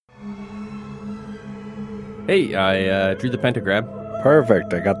Hey, I drew the pentagram.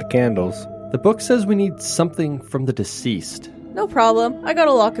 Perfect, I got the candles. The book says we need something from the deceased. No problem. I got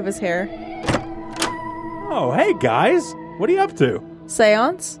a lock of his hair. Oh, hey guys. What are you up to?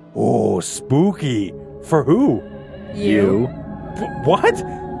 Seance? Oh, spooky. For who? You. What?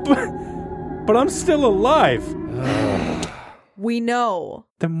 But I'm still alive. We know.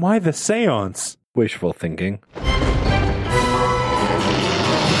 Then why the seance? Wishful thinking.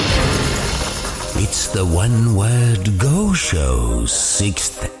 It's the One Word Go Show's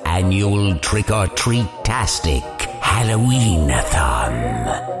 6th annual Trick-or-Treat-tastic Halloween-a-thon.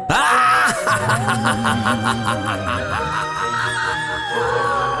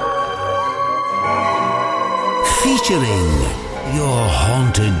 Featuring your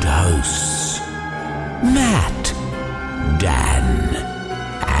haunted hosts, Matt, Dan,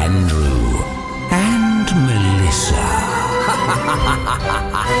 Andrew, and Melissa.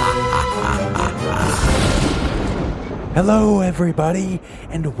 Hello, everybody,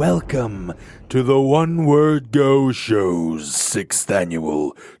 and welcome to the One Word Go Show's 6th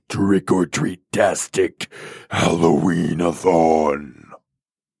annual Trick-or-Treat-tastic Halloween-a-thon.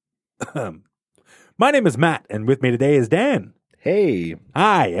 My name is Matt, and with me today is Dan. Hey.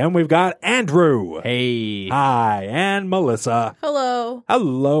 Hi, and we've got Andrew. Hey. Hi, and Melissa. Hello.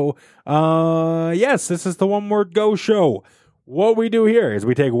 Hello. Yes, this is the One Word Go Show. What we do here is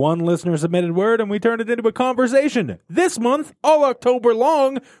we take one listener-submitted word and we turn it into a conversation. This month, all October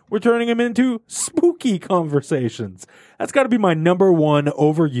long, we're turning them into spooky conversations. That's got to be my number one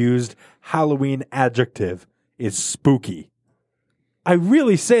overused Halloween adjective, is spooky. I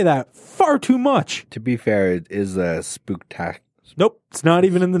really say that far too much. To be fair, it is a spooktac. Nope, it's not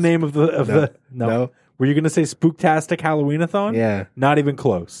even in the name of the. No. Were you going to say spooktastic Halloween-a-thon? Yeah. Not even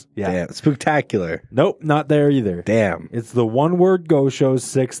close. Yeah. Damn. Spooktacular. Nope, not there either. Damn. It's the One Word Go Show's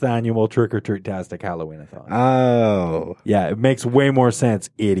 6th annual Trick-or-Treat-tastic Halloween-a-thon. Oh. Yeah, it makes way more sense,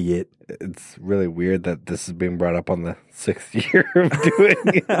 idiot. It's really weird that this is being brought up on the 6th year of doing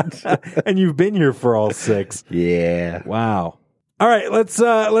it. And you've been here for all 6. Yeah. Wow. All right,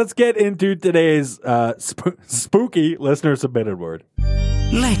 let's get into today's spooky listener-submitted word.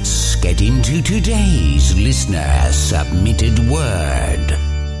 Let's get into today's listener-submitted word.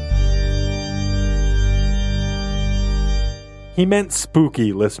 He meant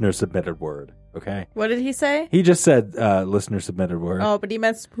spooky listener-submitted word, okay? What did he say? He just said listener-submitted word. Oh, but he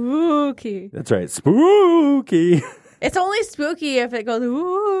meant spooky. That's right, spooky. It's only spooky if it goes,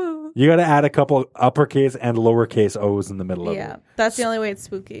 ooh. You got to add a couple uppercase and lowercase O's in the middle of it. Yeah, that's the only way it's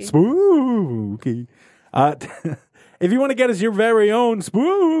spooky. Spooky. If you want to get us your very own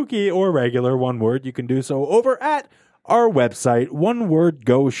spooky or regular one word, you can do so over at our website,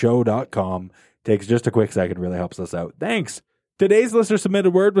 onewordgoshow.com. Takes just a quick second, really helps us out. Thanks. Today's listener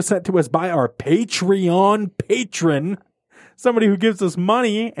submitted word was sent to us by our Patreon patron, somebody who gives us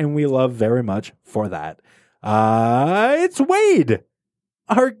money, and we love very much for that. It's Wade,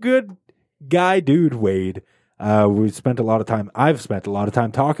 our good guy dude, Wade. I've spent a lot of time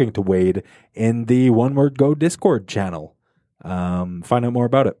talking to Wade in the One Word Go Discord channel. Find out more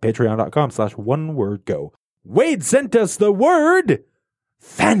about it, patreon.com/onewordgo. Wade sent us the word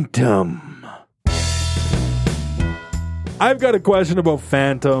phantom. I've got a question about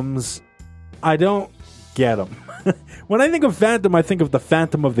phantoms. I don't get them. When I think of phantom, I think of the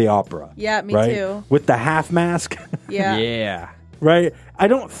Phantom of the Opera. Yeah, me right? too. With the half mask. Yeah. Yeah. Right? I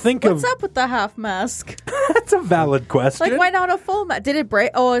don't think What's up with the half mask? That's a valid question. Like, why not a full mask? Did it break?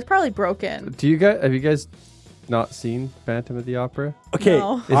 Oh, it's probably broken. Have you guys not seen Phantom of the Opera? Okay,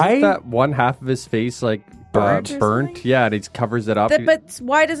 No. Isn't that one half of his face like Burnt or burnt? something? Yeah, and he covers it up. But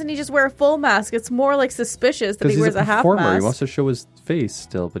why doesn't he just wear a full mask? It's more like suspicious that he he's wears a half performer. mask. He wants to show his face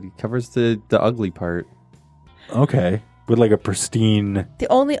still, but he covers the ugly part. Okay. With like a pristine... The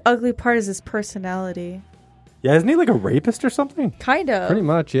only ugly part is his personality. Yeah, isn't he like a rapist or something? Kind of. Pretty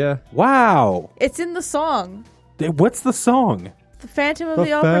much, yeah. Wow. It's in the song. What's the song? The Phantom of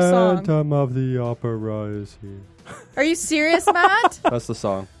the Opera song. Phantom of the Opera is here. Are you serious, Matt? That's the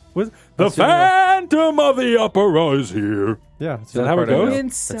song. The That's the- Phantom of the Opera is here. Yeah. That's Is that how it goes?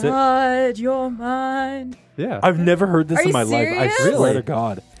 Inside your mind. Yeah. I've never heard this Are in you my life. I serious? swear Really? to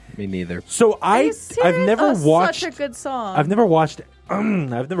God. Me neither. So Are you I've serious? never watched... Such a good song. I've never watched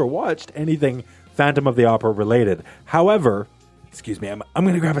anything Phantom of the Opera related. However, excuse me, I'm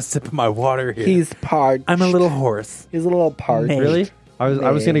going to grab a sip of my water here. He's parched. I'm a little hoarse. He's a little parched. Nate. Really? I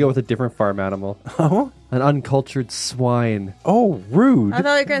was going to go with a different farm animal. Oh? An uncultured swine. Oh, rude. I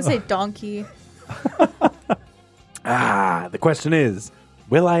thought you were going to say donkey. The question is,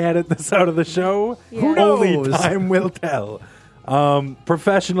 will I edit this out of the show? Yeah. Only knows? time will tell.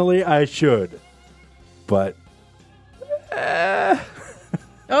 Professionally, I should. but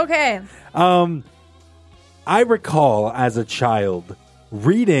Okay. I recall as a child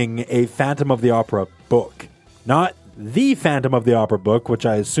reading a Phantom of the Opera book. Not the Phantom of the Opera book, which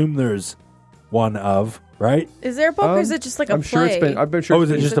I assume there's one of, right? Is there a book or is it just like a I'm play? sure it's been. I've been sure. Oh, it's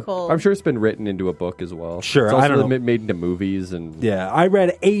is it been- just a- Musical. I'm sure it's been written into a book as well. Sure, It's also I don't know. been made into movies and Yeah, I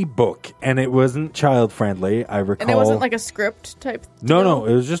read a book, and it wasn't child-friendly. I recall. And it wasn't like a script type No, deal?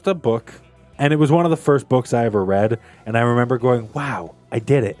 it was just a book. And it was one of the first books I ever read. And I remember going, wow, I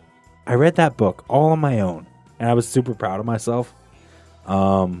did it. I read that book all on my own. And I was super proud of myself.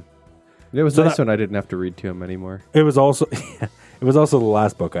 it was So nice that- when I didn't have to read to him anymore. It was also it was also the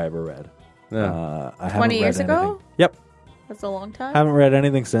last book I ever read. Yeah. I haven't 20 read years ago? anything. Yep. That's a long time. Haven't read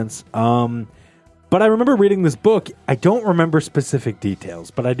anything since. But I remember reading this book. I don't remember specific details,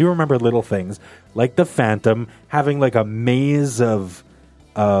 but I do remember little things like the Phantom having like a maze of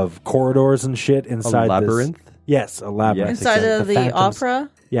corridors and shit inside labyrinth? This. Yes, a labyrinth. Yes. Inside exactly. of the Phantom's- opera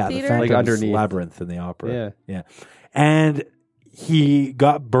Yeah, theater? the Phantom's Like underneath. labyrinth in the opera. Yeah. And he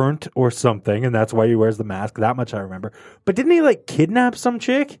got burnt or something, and that's why he wears the mask. That much I remember. But didn't he like kidnap some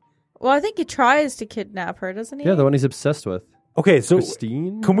chick? Well, I think he tries to kidnap her, doesn't he? Yeah, the one he's obsessed with. Okay, so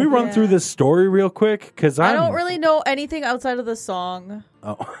Christine? can we run Yeah. through this story real quick? Because I don't really know anything outside of the song.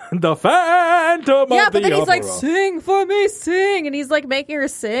 Oh, the Phantom. Yeah, of but the then he's like, Opera. sing for me, sing. And he's like making her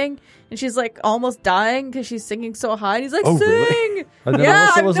sing. And she's like almost dying because she's singing so high. And he's like, Oh, sing. really? And then Yeah,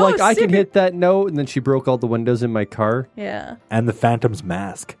 Alyssa was no, like, I can seriously. hit that note. And then she broke all the windows in my car. Yeah. And the Phantom's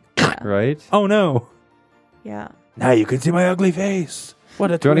mask. Right? Oh no! Yeah. Now you can see my ugly face.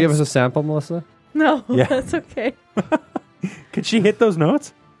 What a Do you want to give us twist. a sample, Melissa? No, Yeah. that's okay. Could she hit those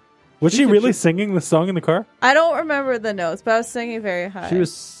notes? Was she really singing the song in the car? I don't remember the notes, but I was singing very high. She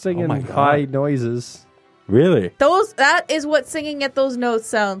was singing my God. high noises. Really? That is what singing at those notes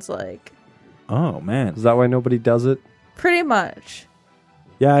sounds like. Oh man! Is that why nobody does it? Pretty much.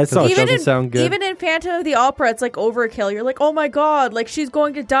 Yeah, I saw. It doesn't sound good. Even in Phantom of the Opera, it's like overkill. You're like, oh my god, like she's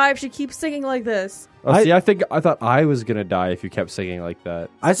going to die if she keeps singing like this. Oh, see, I thought I was gonna die if you kept singing like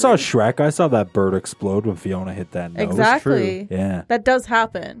that. I saw Shrek. I saw that bird explode when Fiona hit that nose. Exactly. Yeah, That does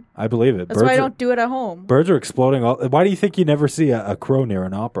happen. I believe it. That's why I don't do it at home. Birds are exploding. Why do you think you never see a crow near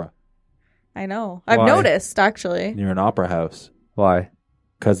an opera? I know. I've Why? noticed, actually. Near an opera house? Why?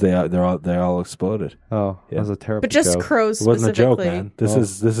 Because they all exploded. Oh, that was a terrible But just joke. crows It wasn't a joke, specifically. man. This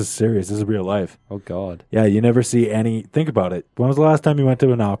is serious. This is real life. Oh God. Yeah, you never see any. Think about it. When was the last time you went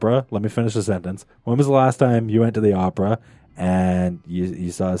to an opera? Let me finish the sentence. When was the last time you went to the opera and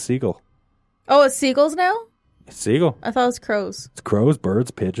you saw a seagull? Oh, it's seagulls now? A seagull. I thought it was crows. It's crows,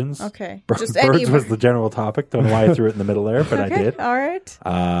 birds, pigeons. Okay. Birds Just any was the general topic. Don't know why I threw it in the middle there, but okay. I did. All right.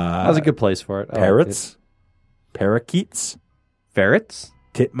 That was a good place for it. I liked Parrots, parakeets, it. Ferrets?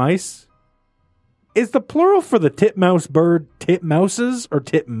 titmice. Is the plural for the titmouse bird titmouses or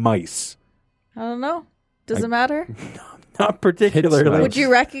titmice? I don't know. Does it matter? Not particularly. Titmouse. Would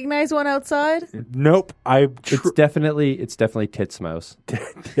you recognize one outside? Nope. It's definitely titsmouse.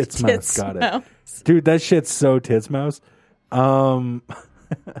 Titsmouse. Got it. Titsmouse. Dude, that shit's so titsmouse.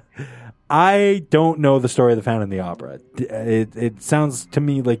 I don't know the story of the Phantom of the Opera. It sounds to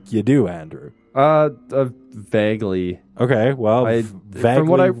me like you do, Andrew. Vaguely. Okay, well, From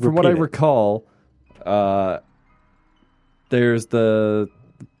what I repeat it. recall, there's the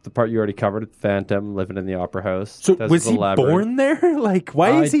part you already covered, Phantom living in the opera house. So That's was the he labyrinth. born there? Like,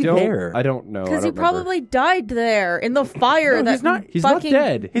 why is he there? I don't know. Because I he don't remember. probably died there in the fire. No, that he's not- He's not fucking-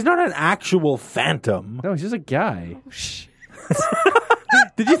 dead. He's not an actual phantom. No, he's just a guy.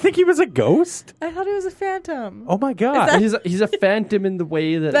 Did you think he was a ghost? I thought he was a phantom. Oh my god! that- He's a phantom in the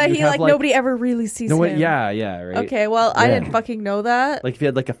way that That you'd he have, nobody ever really sees No, him. yeah, right. Okay, well, I Yeah. didn't fucking know that. Like if you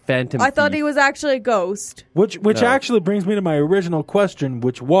had like a phantom. I thought thief. he was actually a ghost. Which No. actually brings me to my original question,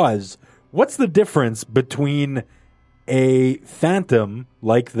 which was, what's the difference between a phantom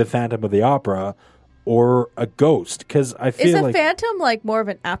like the Phantom of the Opera or a ghost? Because I feel Is a like phantom like more of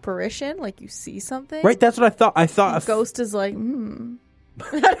an apparition? Like you see something? right. That's what I thought. I thought A ghost is like, I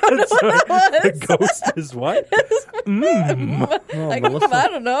don't know Sorry, what that a was. ghost is what? Like, Melissa- I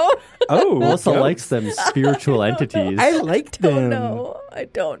don't know. Oh, Melissa ghost. likes them spiritual entities. I liked them. Don't know. I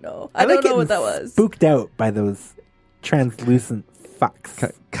don't know. I like don't know getting what that was. Spooked out by those translucent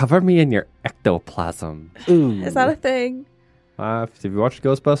fucks. Cover me in your ectoplasm. Ooh. Is that a thing? Have you watched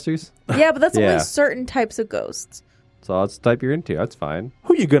Ghostbusters? Yeah, but that's Yeah. only certain types of ghosts. So that's the type you're into. That's fine.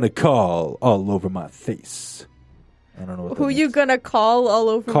 Who you gonna call all over my face? I don't know what Who that you means. gonna call all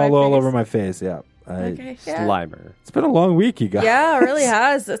over Call my all face? over my face, yeah. Okay, yeah. Slimer. It's been a long week, you guys. Yeah, it really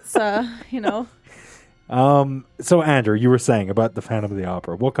has. It's, you know. So Andrew, you were saying about the Phantom of the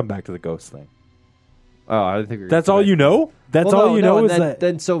Opera. We'll come back to the ghost thing. Oh, I think That's all you know? That's Well, all no, you no, know and is that...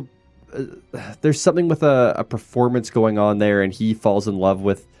 then so there's something with a performance going on there, and he falls in love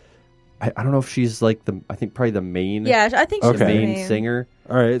with. I don't know if she's like I think probably the main. Yeah, I think she's the the main main singer.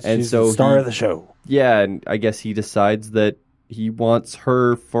 All right, and she's so the star he- of the show. Yeah, and I guess he decides that he wants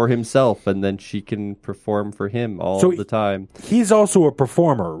her for himself, and then she can perform for him all So the time. He's also a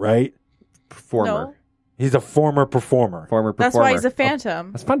performer, right? Performer, No. He's a former performer. former performer. That's why he's a Oh,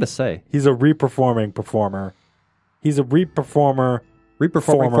 phantom. that's fun to say. He's a re-performing performer. He's a re-performer.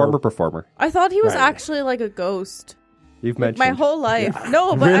 Re-performing Former. former performer. I thought he was Right. actually like a ghost. You've Like, mentioned my whole life.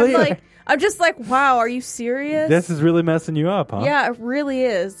 No, but Really? I'm just like, wow, are you serious? This is really messing you up, huh? Yeah, it really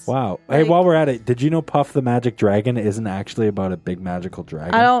is. Wow. Hey, Like- while we're at it, did you know Puff the Magic Dragon isn't actually about a big magical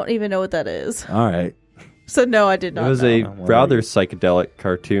dragon? I don't even know what that is. All right. So no, I did it not was know. a Well, rather psychedelic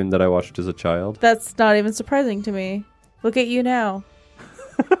cartoon that I watched as a child. That's not even surprising to me. Look at you now.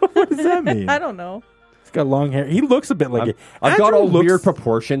 What does that mean? I don't know. He's got long hair. He looks a bit like it. I've got Andrew all looks- weird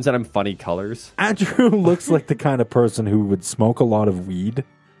proportions and I'm funny colors. Andrew looks like the kind of person who would smoke a lot of weed,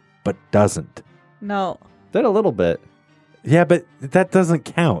 but doesn't. No. Then a little bit. Yeah, but that doesn't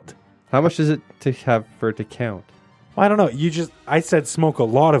count. How much is it to have for it to count? Well, I don't know. I said smoke a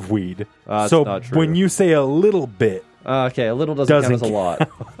lot of weed. That's so not true. when you say a little bit, Okay, a little doesn't count as a Doesn't lot.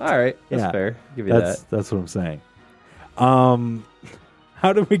 All right, that's Yeah. fair. Give you that's what I'm saying.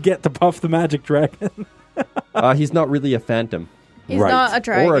 How do we get to Puff the Magic Dragon? that. He's not really a phantom He's Right. not a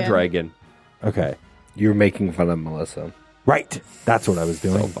dragon. or a dragon. Okay. You're making fun of Melissa. Right. That's what I was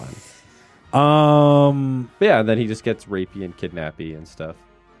So doing. fun. Um But yeah, and then he just gets rapey and kidnappy and stuff.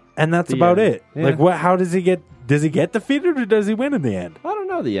 and that's The about end. it. Yeah. Like what how does he get defeated or does he win in the end? I don't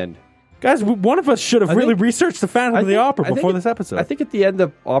know the end. Guys, one of us should have I really think- researched the Phantom of the Opera before this episode. I think at the end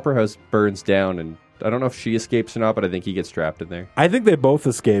the opera house burns down, and I don't know if she escapes or not, but I think he gets trapped in there. I think they both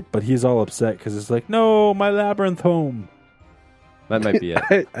escape, but he's all upset because it's like, no, my labyrinth home. That might be it.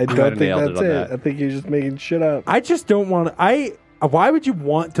 I You might don't have think nailed that's it it. on that. I think you're just making shit up. I just don't want why would you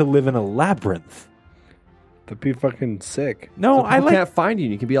want to live in a labyrinth? That'd be fucking sick. No, So I people like can't find you,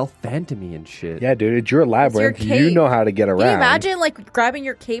 and you can be all phantomy and shit. Yeah, dude, it's your labyrinth. cape. You know how to get around. Can you imagine like grabbing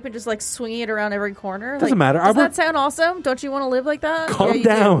your cape and just like swinging it around every corner? Doesn't Like, matter. Does I that sound awesome? Don't you want to live like that? Yeah, calm you do.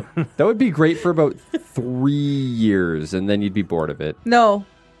 down. That would be great for about 3 years, and then you'd be bored of it. No,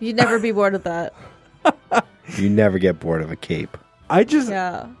 you'd never be bored of that. You never get bored of a cape. I just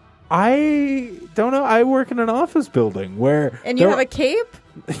Yeah. I don't know. I work in an office building where And you have a cape?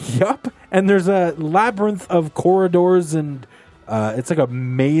 yup, and there's a labyrinth of corridors and it's like a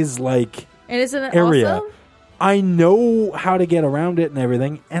maze like And isn't it area. awesome? I know how to get around it and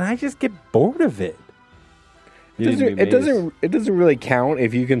everything, and I just get bored of it. You need a new maze. It doesn't really count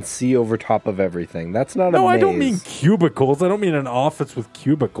if you can see over top of everything. That's not a No, maze. I don't mean cubicles. I don't mean an office with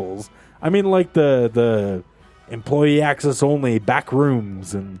cubicles. I mean like the employee access only back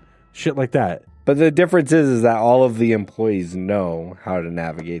rooms and shit like that. But the difference is that all of the employees know how to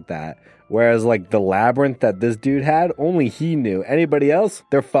navigate that. Whereas like the labyrinth that this dude had, only he knew. Anybody else,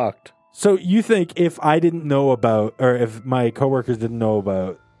 they're fucked. So you think if I didn't know about, or if my coworkers didn't know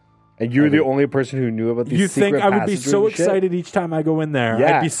about, And you're the only person who knew about these you think secret I would be passageways so and shit? excited each time I go in there?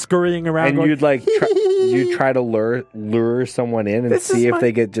 Yeah. I'd be scurrying around And going, you'd like you try to lure someone in and This is see if my-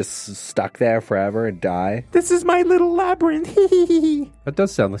 they get just stuck there forever and die. this is my little labyrinth. That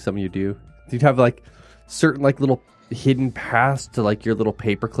does sound like something you do. You'd have like certain like little hidden paths to like your little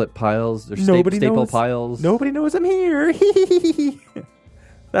paperclip piles or Nobody staple knows. piles. Nobody knows I'm here.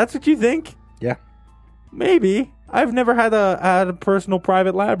 That's what you think? Yeah. Maybe. I've never had a personal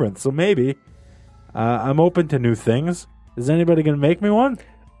private labyrinth, so maybe. I'm open to new things. Is anybody going to make me one?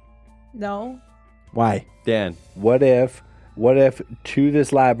 No. Why? Dan, What if to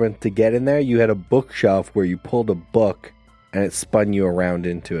this labyrinth to get in there you had a bookshelf where you pulled a book and it spun you around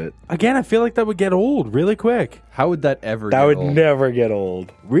into it? Again, I feel like that would get old really quick. how would that ever That get would old? never get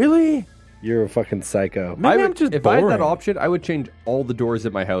old. Really? You're a fucking psycho. Maybe I I'm would, just if I had that boring. option, I would change all the doors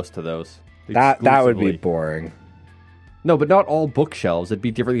in my house to those. That would be Exclusively. boring. No, but not all bookshelves. It'd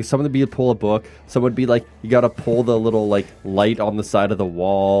be different. Some would be to pull a book. Some would be like you got to pull the little like light on the side of the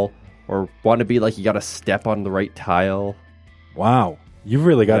wall, or want to be like you got to step on the right tile. Wow. You've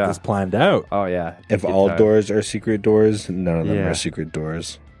really got Yeah. this planned out. Oh yeah. If Good all time. doors are secret doors, none of them Yeah. are secret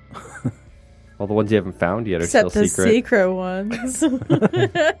doors. all the ones you haven't found yet are Except still the secret. secret ones.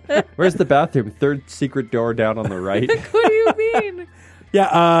 Where's the bathroom? Third secret door down on the right. What do you mean?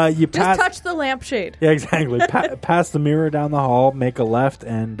 Yeah, you Just pass. touch the lampshade. Yeah, exactly. Pass the mirror down the hall, make a left,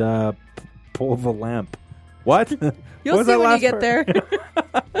 and pull the lamp. What? What You'll was see that when you last get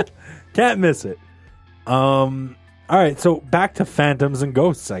part? there. Can't miss it. All right, so back to phantoms and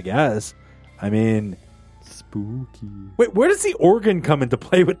ghosts, I guess. I mean, Spooky. Wait, where does the organ come into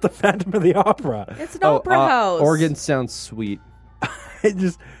play with the Phantom of the Opera? It's an opera house. Organs sound sweet. It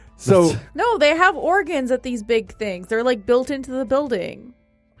just so. No, they have organs at these big things. They're like built into the building.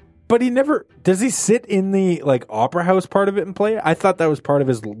 But he never does. He sit in the like opera house part of it and play it? I thought that was part of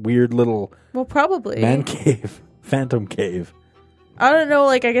his weird little Well, probably. man cave, phantom cave. I don't know.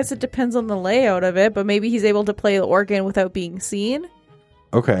 Like, I guess it depends on the layout of it, but maybe he's able to play the organ without being seen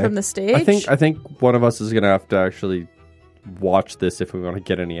Okay. from the stage. I think one of us is gonna have to actually watch this if we want to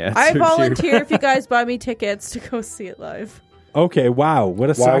get any answers. I here. volunteer if you guys buy me tickets to go see it live. Okay. Wow. What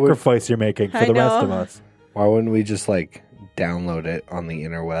a Why would- sacrifice you're making for I the rest know. of us. Why wouldn't we just like download it on the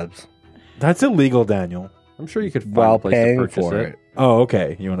interwebs That's illegal, Daniel. I'm sure you could find while a place to paying purchase for it. it? Oh,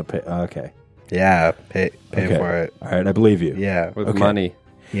 okay. You want to pay? Okay. Yeah, pay Okay. for it. All right. I believe you. Yeah, With Okay. money.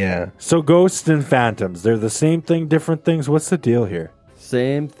 yeah. So ghosts and phantoms, they're the same thing, different things. What's the deal here?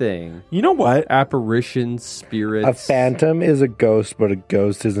 Same thing. You know what? Apparitions, spirits. A phantom is a ghost, but a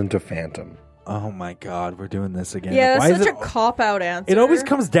ghost isn't a phantom. Oh my God, we're doing this again. Yeah, Why that's is such a cop-out answer. It always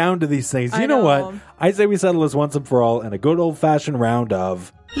comes down to these things. I You know know. what? I say we settle this once and for all in a good old-fashioned round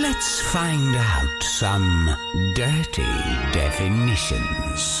of... Let's find out some dirty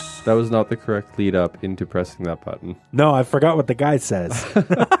definitions. That was not the correct lead up into pressing that button. No, I forgot what the guy says.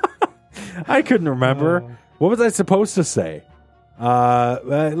 I couldn't remember. What was I supposed to say?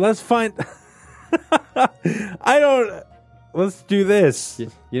 Let's find... I don't... Let's do this.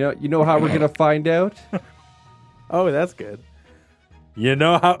 You know how we're gonna find out? Oh, that's good. You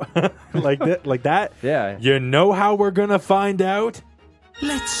know how... like that? Yeah. You know how we're gonna find out?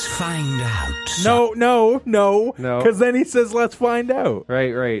 Let's find out No. No. Because then he says, let's find out.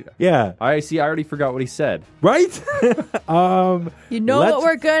 Right. Yeah. I see. I already forgot what he said. Right? You know Let's- what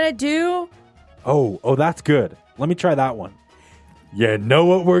we're gonna do? Oh, that's good. Let me try that one. You know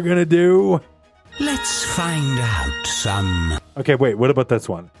what we're going to do? Let's find out some Okay, wait. What about this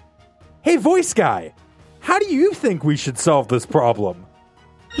one? Hey, voice guy. How do you think we should solve this problem?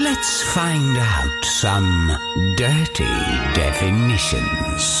 Let's find out some dirty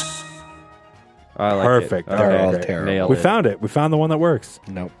definitions. I like Perfect. It. They're all Okay, terrible. nailed We it. found it. We found the one that works.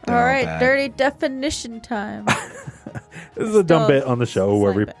 Nope. All right, dirty definition time. This is a dumb bit on the show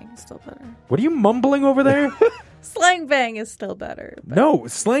where we... Slang bang is still better. What are you mumbling over there? Slang bang is still better. but- No,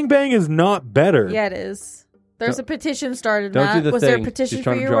 slang bang is not better. Yeah, it is. There's a petition started. Don't Matt. do the Was thing. there a petition She's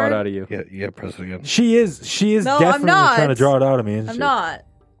for trying to your draw word? it out of you. Yeah, press it again. She is No, I'm definitely not. trying to draw it out of me. Isn't I'm she? not.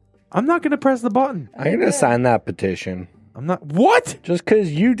 I'm not going to press the button. I'm going to sign that petition. I'm not... What? Just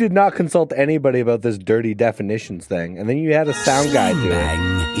because you did not consult anybody about this dirty definitions thing, and then you had a sound guy do it.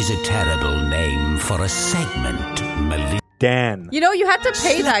 Slangbang is a terrible name for a segment. Dan. You know, you had to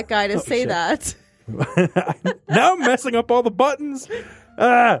pay that guy to say shit. that. Now I'm messing up all the buttons.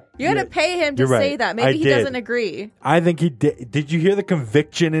 Ah, You had to pay him to You're right. say that. I Maybe he did. doesn't agree. I think he did. Did you hear the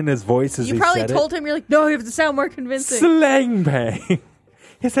conviction in his voice as You he probably said told him, you're like, no, you have to sound more convincing. Slang bang.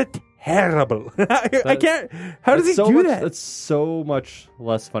 It's a terrible. I can't. How does he do that? It's so much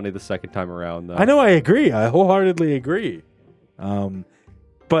less funny the second time around, though. I know. I agree. I wholeheartedly agree.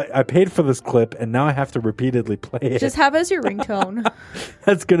 But I paid for this clip, and now I have to repeatedly play it. Just have it as your ringtone.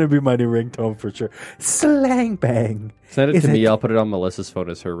 That's gonna be my new ringtone for sure. Slang bang. Send it Is to me. it- I'll put it on Melissa's phone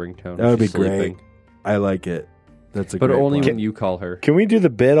as her ringtone. That would be She's sleeping. great. I like it. That's a But great only one. when you call her. Can we do the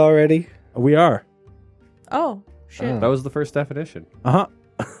bit already? We are. Oh, shit. That was the first definition. Uh huh.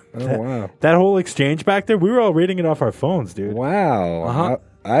 Oh, wow. That whole exchange back there, we were all reading it off our phones, dude. Wow. Uh-huh.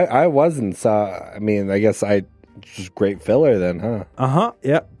 I wasn't. So, I mean, I guess I just great filler then, huh? Uh huh.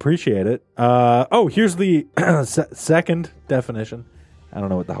 Yeah, appreciate it. Here's the second definition. I don't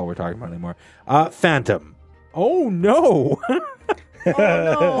know what the hell we're talking about anymore. Phantom. Oh no! Oh,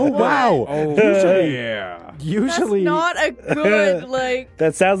 no. Wow. Usually, That's usually, not a good, like...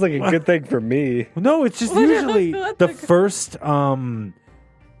 That sounds like a good thing for me. no. It's just usually What the the- first.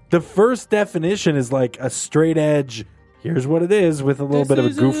 The first definition is like a straight edge. Here's what it is with a little bit of a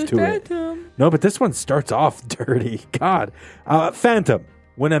goof to it. No, but this one starts off dirty. God. Phantom.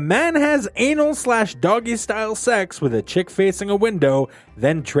 When a man has anal/doggy style sex with a chick facing a window,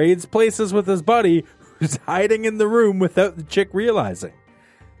 then trades places with his buddy who's hiding in the room without the chick realizing.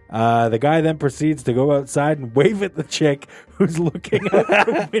 The guy then proceeds to go outside and wave at the chick who's looking out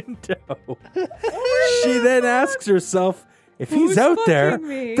the window. She then asks herself, if he's Who's out there, fucking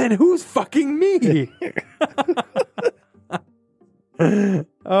me? then who's fucking me?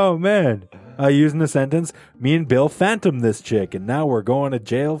 Oh, man. Using the sentence, me and Bill phantomed this chick, and now we're going to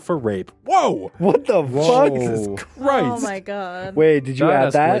jail for rape. Whoa! What the fuck? Jesus Oh, Christ. my God. Wait, did you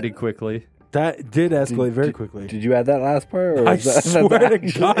add that? escalated quickly. That did escalate very quickly. Did you add that last part? Or I was that swear to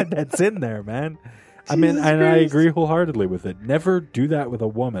actually- God, that's in there, man. I mean, Jesus and I Christ. agree wholeheartedly with it. Never do that with a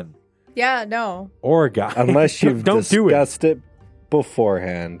woman Yeah, no. or a guy. Unless you've don't do it. discussed it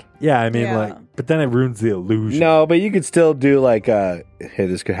beforehand. Yeah, I mean, Yeah. like, but then it ruins the illusion. No, but you could still do like, hey,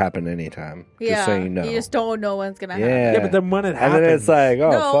 this could happen anytime. Yeah. Just so you know. You just don't know when it's going to happen. Yeah. Yeah, but then when it And happens, then it's like,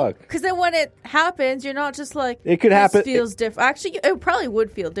 oh, no, fuck. because then when it happens, you're not just like, It could this happen- feels different. Actually, it probably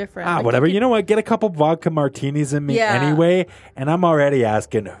would feel different. Like, whatever. could- You know what? Get a couple vodka martinis in me Yeah. anyway, and I'm already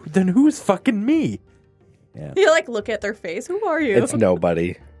asking, then who's fucking me? You like look at their face. Who are you? It's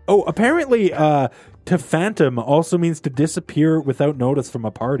nobody. Oh, apparently, to phantom also means to disappear without notice from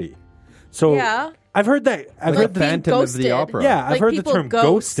a party. So Yeah. I've heard that. I've Like heard being that. Phantom of ghosted. the Opera. Yeah, I've Like heard the people term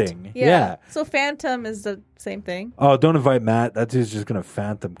ghost. ghosting. Yeah. Yeah. So phantom is the same thing. Oh, don't invite Matt. That dude's just gonna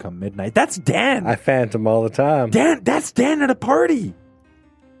phantom come midnight. That's Dan. I phantom all the time. That's Dan at a party.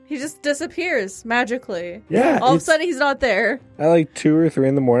 He just disappears magically. Yeah, All of a it's- sudden, he's not there. At like 2 or 3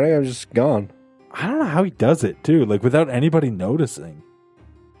 in the morning, I'm just gone. I don't know how he does it too, like without anybody noticing.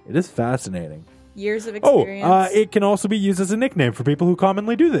 It is fascinating. Years of Oh, experience. it can also be used as a nickname for people who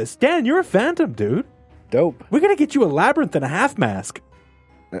commonly do this. Dan, you're a phantom, dude. Dope. We're gonna get you a labyrinth and a half mask.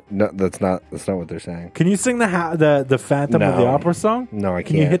 No, that's not what they're saying. Can you sing the Phantom of the No. Opera song? No, I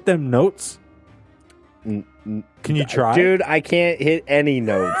Can you can't. hit them notes? N- Can you try, Dude, I can't hit any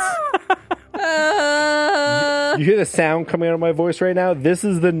notes. You hear the sound coming out of my voice right now? This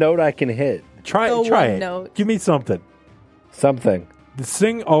is the note I can hit. Try The try one it. note. Give me something. Something.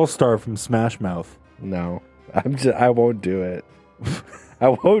 Sing All Star from Smash Mouth. No. I won't do it. I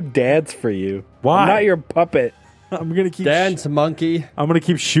won't dance for you. Why? I'm not your puppet. I'm gonna keep Dance, monkey. I'm gonna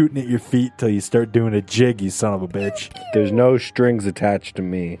keep shooting at your feet till you start doing a jig, you son of a bitch. There's no strings attached to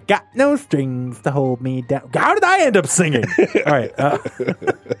me. Got no strings to hold me down. How did I end up singing? All right.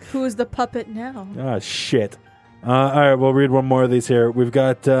 Who's the puppet now? Oh shit. All right, we'll read one more of these here. We've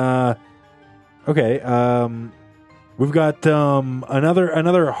got we've got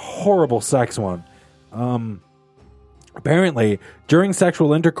another horrible sex one. Apparently, during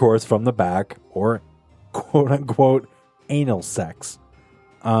sexual intercourse from the back, or quote unquote anal sex,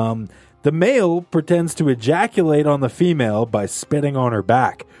 the male pretends to ejaculate on the female by spitting on her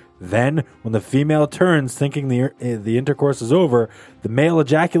back. Then, when the female turns, thinking the intercourse is over, the male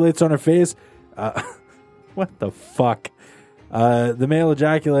ejaculates on her face. What the fuck? The male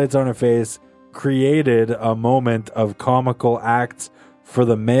ejaculates on her face, created a moment of comical acts for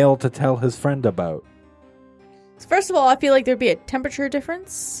the male to tell his friend about. First of all, I feel like there'd be a temperature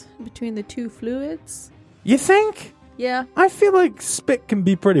difference between the two fluids. You think? Yeah. I feel like spit can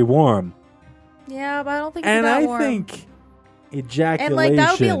be pretty warm. Yeah, but I don't think it's And that I warm. think ejaculation... And like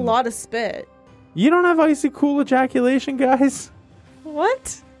that would be a lot of spit. You don't have icy cool ejaculation, guys?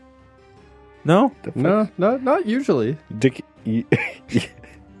 What? No? No, not usually. Dick, you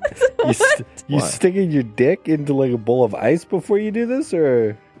sticking your dick into like a bowl of ice before you do this,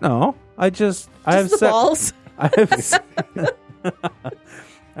 or No. I have Just the balls. I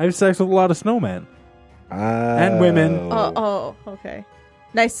have sex with a lot of snowmen. And women. Oh, okay.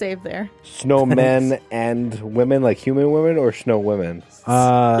 Nice save there. snowmen and women, like human women or snow women?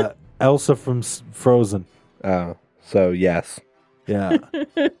 Elsa from Frozen. Oh, so yes, Yeah.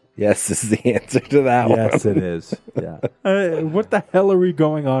 yes is the answer to that Yes, one. it is. Yeah. What the hell are we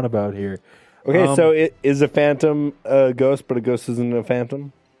going on about here? Okay, so it is a phantom a ghost, but a ghost isn't a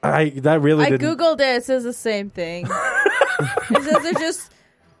phantom. That really I didn't. googled it. It says the same thing. It says they're just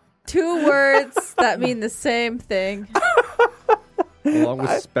two words that mean the same thing. Along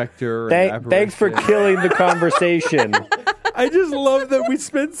with Spectre and Thanks for Apparition. killing the conversation. I just love that we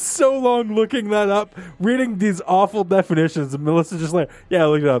spent so long looking that up, reading these awful definitions, and Melissa's just like, yeah,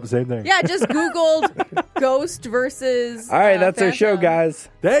 look it up, same thing. Yeah, just googled ghost versus. All right, that's our show, phantom. guys.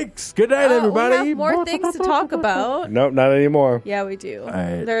 Thanks. Good night, everybody. We have more things to talk about. Nope, not anymore. Yeah, we do.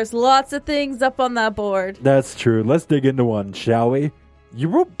 right. There's lots of things up on that board. That's true. Let's dig into one, shall we? You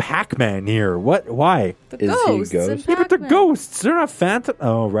wrote Pac-Man here. What? Why? The Is he a ghosts. ghost? Yeah, but they're ghosts. They're not phantom.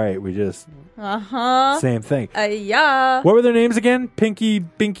 Oh, right. We just... Uh-huh. Same thing. Yeah. What were their names again? Pinky,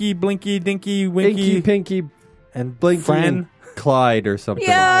 Binky, Blinky, Dinky, Winky, Inky, Pinky, and Blinky, Fran. and Clyde or something.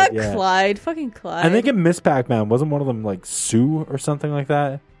 Yeah, yeah. Clyde. Fucking Clyde. I think in Miss Pac-Man, wasn't one of them like Sue or something like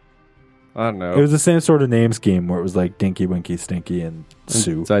that? I don't know. It was the same sort of name scheme where it was like Dinky, Winky, Stinky, and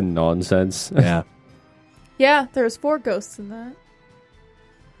Sue. It's that nonsense. Yeah. Yeah, there was 4 ghosts in that.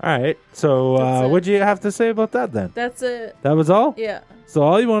 All right. So That's it. what'd you have to say about that then? That's it. That was all? Yeah. So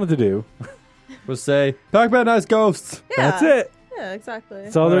all you wanted to do. We'll say, Pac-Man has ghosts. Yeah. That's it. Yeah, exactly.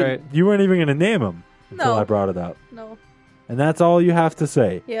 That's all All there- right. You weren't even going to name them until No. I brought it up. No. And that's all you have to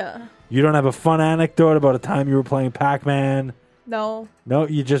say. Yeah. You don't have a fun anecdote about a time you were playing Pac-Man. No. No,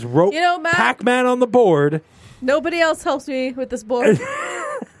 you just wrote You know, Matt- Pac-Man on the board. Nobody else helps me with this board.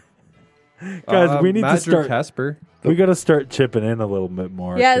 Guys, we need to Matt drew start. Casper. We got to start chipping in a little bit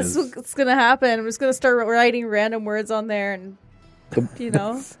more. Yeah, 'cause- this is what's gonna happen. I'm just gonna start writing random words on there, and you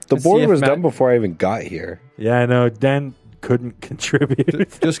know, The See board if was Matt- done before I even got here. Yeah, I know. Dan couldn't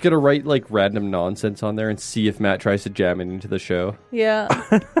contribute. Just gonna write like random nonsense on there and see if Matt tries to jam it into the show. yeah.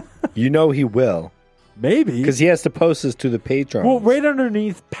 You know he will. Maybe. Because he has to post this to the Patreon. Well, right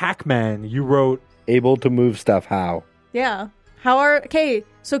underneath Pac-Man, you wrote, Able to move stuff how? Yeah.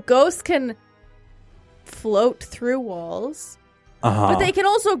 So ghosts can float through walls, but they can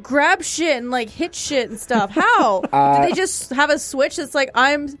also grab shit and like hit shit and stuff. How? Do they just have a switch that's like,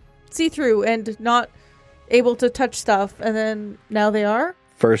 I'm see-through and not able to touch stuff, and then now they are?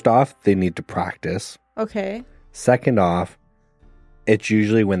 First off, they need to practice. Okay. Second off, it's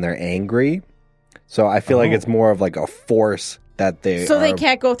usually when they're angry. So I feel like it's more of like a force that they So they are-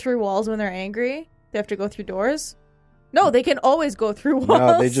 can't go through walls when they're angry? They have to go through doors? No, they can always go through walls.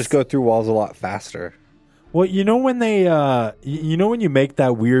 No, they just go through walls a lot faster. well, you know when they, you know when you make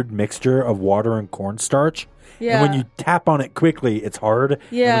that weird mixture of water and cornstarch? Yeah. And when you tap on it quickly, it's hard. And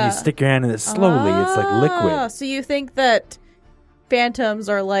when Yeah. you stick your hand in it slowly, it's like Ah, liquid. So you think that phantoms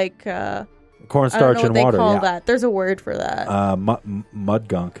are like, I don't Cornstarch know what and they water, call yeah. that. There's a word for that. Mud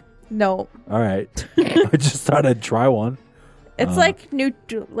gunk. No. All right. I just thought I'd try one. It's like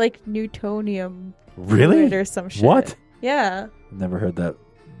Newtonium Really? fluid or some shit. What? Yeah. Never heard that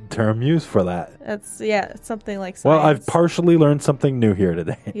term used for that. It's something like science. Well, I've partially learned something new here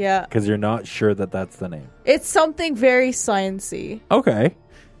today. Yeah. Because you're not sure that that's the name. It's something very sciencey. Okay.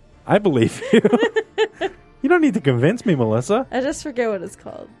 I believe you. You don't need to convince me, Melissa. I just forget what it's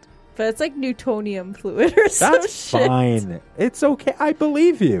called. But it's like Newtonium fluid or some That's shit. fine. It's okay. I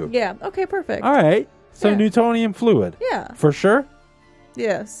believe you. Yeah. Okay, perfect. All right. So Yeah. Newtonium fluid. Yeah. For sure?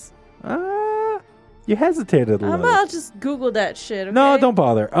 Yes. You hesitated a little. I'll just Google that shit, okay? No, don't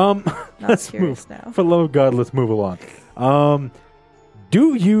bother. Let's curious move. now. For the love of God, let's move along.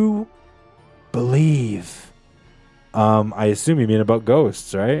 Do you believe? I assume you mean about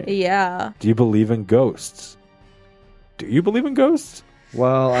ghosts, right? Yeah. Do you believe in ghosts? Do you believe in ghosts?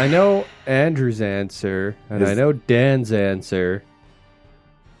 Well, I know Andrew's answer, and I know Dan's answer.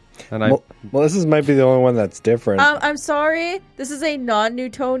 And Melissa's might be the only one that's different. I'm sorry. This is a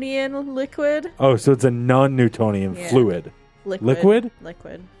non-Newtonian liquid. Oh, so it's a non-Newtonian Yeah. fluid. Liquid.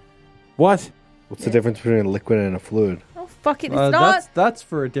 What? What's the difference between a liquid and a fluid? Oh, fucking! It's not. that's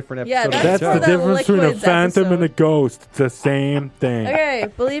for a different episode. Yeah, of That's That's for the the difference between a liquids phantom and a episode. ghost. It's the same thing. Okay,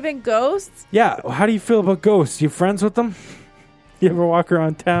 believe in ghosts? Yeah. How do you feel about ghosts? You friends with them? You ever walk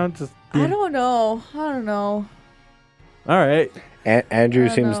around town? Just I don't know. all right. Andrew I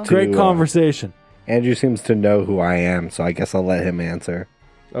don't seems know. to Great conversation. Andrew seems to know who I am, so I guess I'll let him answer.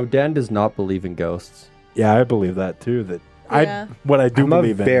 Oh, Dan does not believe in ghosts. Yeah, I believe that too. That Yeah. what I do I'm a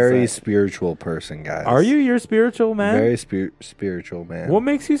believe in. very is that- spiritual person, guys. Are you? You're spiritual, man. Very spiritual, man. What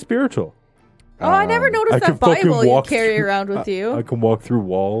makes you spiritual? Oh, I never I noticed can that fucking Bible you walk carry through- around with you. I can walk through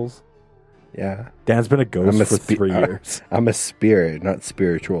walls. Yeah. Dan's been a ghost I'm a for 3 years. I'm a spirit, not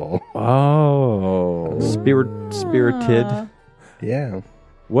spiritual. Oh, Spirited. Yeah.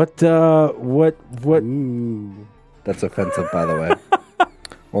 what? Ooh. That's offensive, by the way.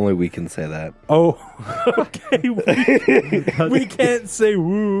 Only we can say that. Oh, okay. We can't say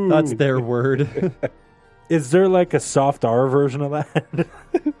woo. That's their word. Is there like a soft R version of that?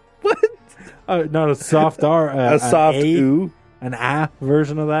 What? Not a soft R. A soft an A, ooh? An A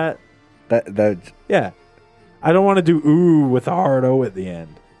version of that. That Yeah. I don't want to do ooh with a hard O at the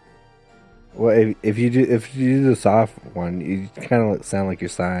end. well, if you do the soft one, you kind of sound like you're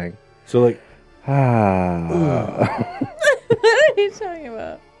sighing. So like, Ah. What are you talking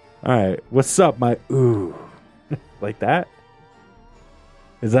about? all right, what's up, my ooh? Like that?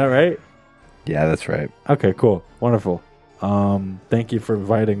 Is that right? Yeah, that's right. Okay, cool. Wonderful. Thank you for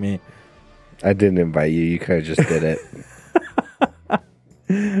inviting me. I didn't invite you. You kind of just did it.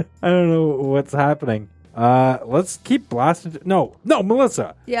 I don't know what's happening. Let's keep blasting. No,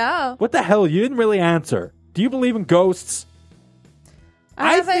 Melissa. Yeah. What the hell? You didn't really answer. Do you believe in ghosts?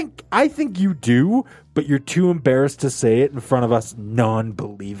 I think you do, but you're too embarrassed to say it in front of us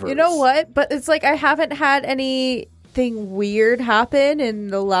non-believers. You know what? But it's like I haven't had anything weird happen in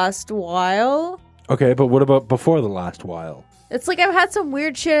the last while. Okay, but what about before the last while? It's like I've had some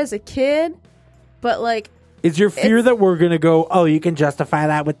weird shit as a kid, but like, Is your fear It's- that we're gonna go? Oh, you can justify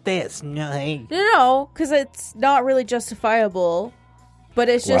that with this? No. because it's not really justifiable. But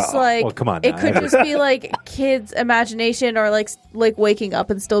it's just like, well, come on it now. could just be like kids' imagination or like waking up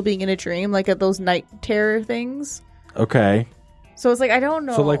and still being in a dream, like at those night terror things. Okay. So it's like, I don't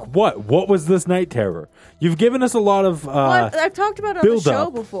know. So like what? What was this night terror? You've given us a lot of I've talked about it on the show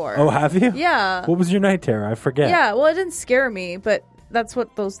before. Oh, have you? Yeah. What was your night terror? I forget. Yeah, well, it didn't scare me, but that's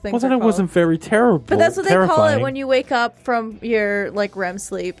what those things Well, then are it called. wasn't very terrible. But that's what they call it terrifying. when you wake up from your like REM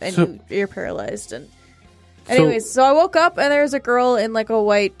sleep and So- you're paralyzed. And anyways, so I woke up and there's a girl in like a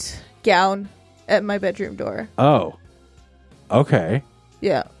white gown at my bedroom door. Oh. Okay.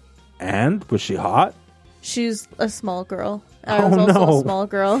 Yeah. And was she hot? She's a small girl. I Oh, was also no. a small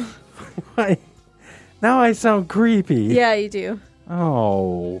girl. Why? Now I sound creepy. Yeah, you do.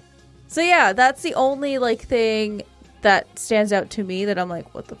 Oh. So yeah, that's the only like thing that stands out to me that I'm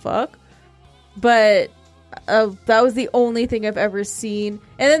like, what the fuck? But that was the only thing I've ever seen.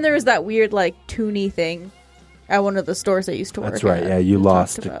 And then there was that weird like toonie thing at one of the stores I used to work That's right. at. Yeah, you we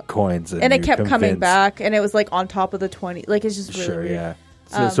lost talked about. coins. And it you're kept coming convinced- back, and it was like on top of the 20. Like, it's just really Sure, weird. yeah.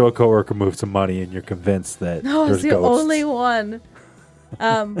 So a coworker moved some money, and you're convinced that No, there's it's the ghosts. only one.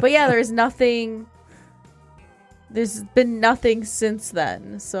 But yeah, there's nothing. There's been nothing since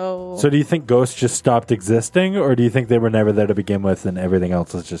then. So So do you think ghosts just stopped existing, or do you think they were never there to begin with, and everything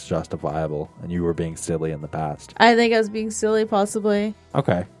else is just justifiable, and you were being silly in the past? I think I was being silly, possibly.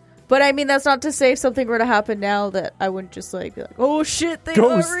 Okay. But I mean, that's not to say if something were to happen now that I wouldn't just like be like, oh shit, they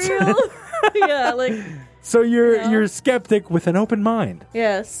Ghosts. are real. Yeah, like So you're Yeah. you're skeptic with an open mind.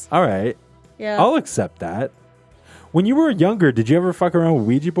 yes, All right. yeah. I'll accept that. When you were younger, did you ever fuck around with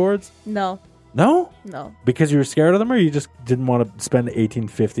Ouija boards? No, No? no, Because you were scared of them, or you just didn't want to spend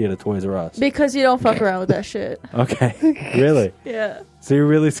 $18.50 at a Toys R Us? because you don't fuck around with that shit. Okay. Really? Yeah. So you're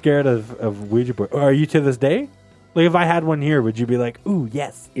really scared of Ouija board? Or are you to this day? Like, if I had one here, would you be like, ooh,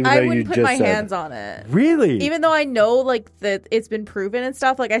 yes? Even I though you wouldn't put just my said- hands on it. Really? Even though I know like that it's been proven and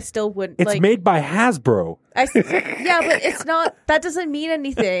stuff, like I still wouldn't. It's like, made by Hasbro. yeah, but it's not. That doesn't mean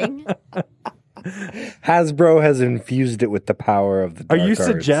anything. Hasbro has infused it with the power of the Are dark you arts.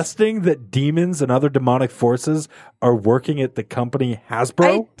 suggesting that demons and other demonic forces are working at the company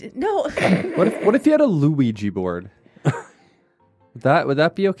Hasbro? No, What if you had a Luigi board? Would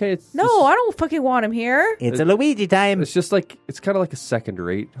that be okay? It's no, just, I don't fucking want him here. It's a Luigi time. it's just like it's kind of like a second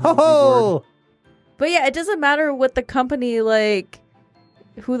rate. Oh, But yeah, it doesn't matter what the company like,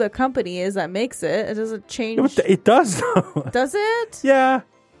 who the company is that makes it. It doesn't change. it does though. Does it? Yeah.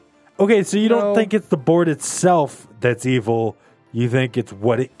 Okay, so you don't No. think it's the board itself that's evil. You think it's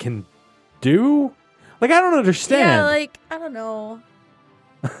what it can do? Like, I don't understand. Yeah, like I don't know.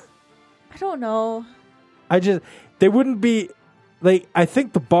 I don't know. They wouldn't be, like, I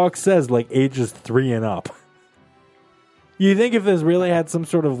think the box says, like, ages 3 and up. You think if this really had some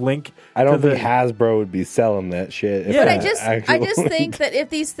sort of link I don't to think the... Hasbro would be selling that shit. if Yeah. But I that just actual- think that if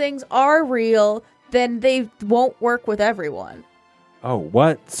these things are real, then they won't work with everyone. Oh,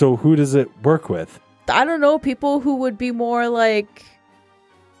 what? So who does it work with? I don't know, people who would be more like,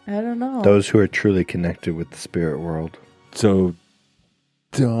 I don't know. those who are truly connected with the spirit world. So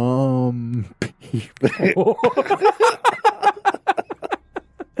dumb people.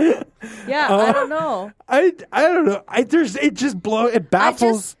 Yeah, I don't know. I don't know. It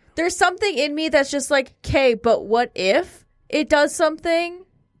baffles. There's something in me that's just like, okay, but what if it does something,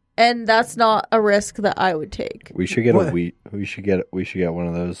 and that's not a risk that I would take? We should get What? we should get one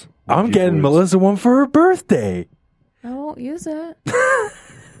of those. I'm Ouija getting boards. Melissa one for her birthday. I won't use it.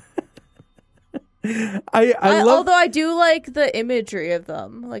 I love. Although I do like the imagery of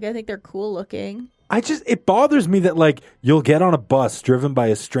them. Like, I think they're cool looking. It bothers me that, like, you'll get on a bus driven by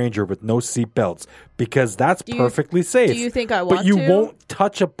a stranger with no seatbelts because that's Do you- perfectly safe. do you think I want But you to? won't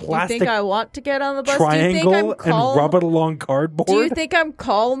touch a Do you plastic think I want to get on the bus? triangle do you think I'm calm? and rub it along cardboard. Do you think I'm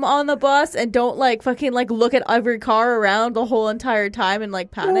calm on the bus and don't like fucking like look at every car around the whole entire time and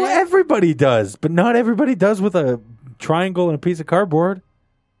like panic? Well, everybody does, but not everybody does with a triangle and a piece of cardboard.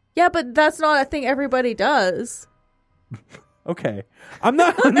 Yeah, but that's not a thing everybody does. Okay. I'm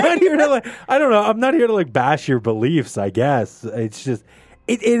not here to like, I don't know. I'm not here to like bash your beliefs, I guess. It's just,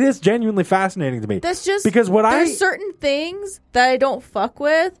 it is genuinely fascinating to me. That's just because there's certain things that I don't fuck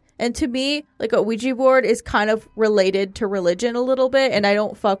with. And to me, like a Ouija board is kind of related to religion a little bit. And I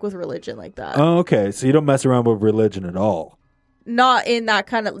don't fuck with religion like that. Oh, okay. So you don't mess around with religion at all. Not in that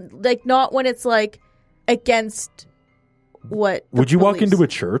kind of, like not when it's like against what. the Would you walk beliefs- into a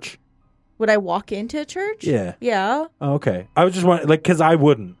church? Would I walk into a church? Yeah. Yeah. Oh, okay. I was just wondering, like, because I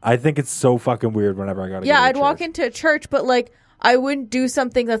wouldn't. I think it's so fucking weird whenever I gotta Yeah, go to a I'd walk church. into a church, but like I wouldn't do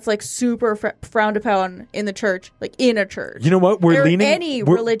something that's like super frowned upon in the church, like in a church. You know what? We're Or leaning any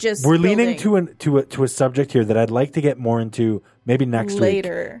we're- religious We're leaning building. to a subject here that I'd like to get more into. Maybe next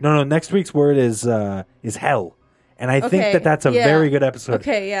Later. week. No. Next week's word is hell, and I think Okay, that's a yeah. very good episode.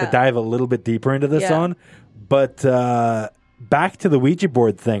 Okay, yeah. To dive a little bit deeper into this Yeah. on, but back to the Ouija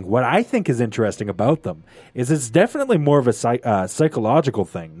board thing, what I think is interesting about them is it's definitely more of a psychological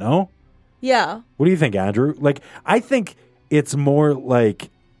thing, no? Yeah. What do you think, Andrew? Like, I think it's more like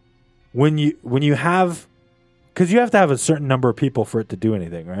when you have, because you have to have a certain number of people for it to do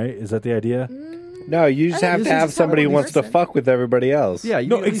anything, right? Is that the idea? No, you just have to have somebody who wants to person. fuck with everybody else. Yeah, you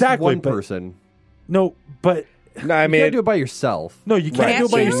No, need at least exactly, one but- person. No, but No, I You mean, can't do it by yourself. no, you can't Can't do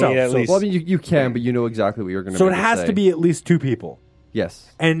it by you? yourself. You need at So, least- Well, I mean, you can, but you know exactly what you're going to so it has to be at least 2 people.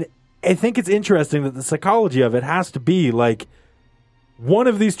 Yes. And I think it's interesting that the psychology of it has to be like one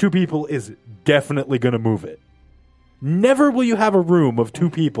of these 2 people is definitely going to move it. Never will you have a room of 2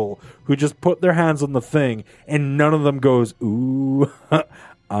 people who just put their hands on the thing and none of them goes, ooh,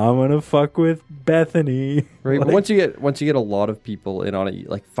 I'm going to fuck with Bethany. Right, Like- but once you get a lot of people in on it,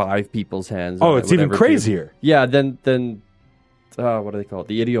 like 5 people's hands. Oh, on it's it, even whatever, dude. crazier. Yeah, then what do they call it?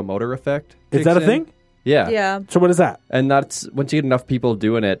 The idiomotor effect. Is kicks that a in. thing? Yeah. Yeah. So what is that? And that's once you get enough people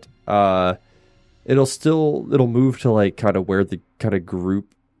doing it, it'll move to like kind of where the kind of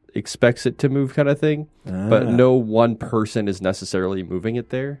group expects it to move, kind of thing. But Ah. no one person is necessarily moving it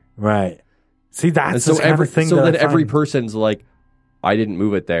there. Right. See, And that's so the kind every of thing so that then I every find- person's like, I didn't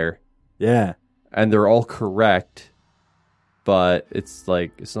move it there, Yeah. and they're all correct, but it's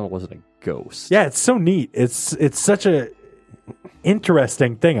like it wasn't a ghost. Yeah, it's so neat. It's such a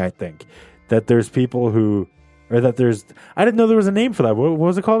interesting thing, I think, that there's people who, or that there's, I didn't know there was a name for that. What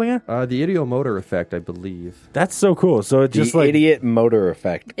was it called again? The idiomotor effect, I believe. That's so cool. So it the just like idiot motor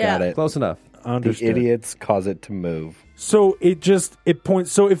effect. Yeah. Got it. Close enough. The understood. idiots cause it to move. So it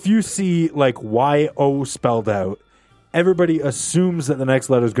points. So if you see like YO spelled out, everybody assumes that the next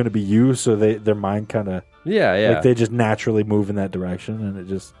letter is going to be U. So their mind kind of Yeah, yeah. like they just naturally move in that direction, and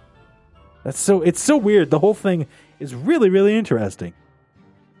it's so weird. The whole thing is really, really interesting.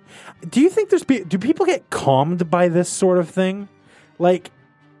 Do you think do people get calmed by this sort of thing? Like,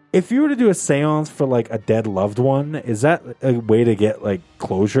 if you were to do a seance for like a dead loved one, is that a way to get like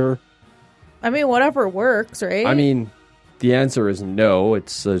closure? I mean, whatever works, right? I mean, the answer is no.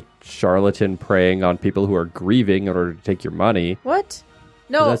 It's a charlatan preying on people who are grieving in order to take your money. what?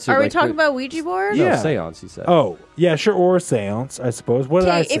 No, That's are we like talking what- about Ouija board? Yeah. No, seance, he said. Oh, yeah, sure, or a seance, I suppose. What did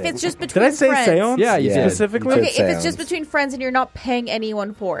I Okay, say? if it's just Did between I say friends. seance? Yeah, you did. specifically. You Okay, said if it's just seance. between friends and you're not paying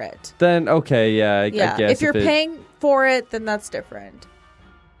anyone for it. Then, okay, yeah, I Yeah. guess. If you're paying for it, then that's different.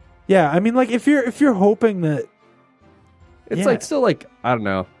 Yeah, I mean, like if you're hoping that It's Yeah. like, still like, I don't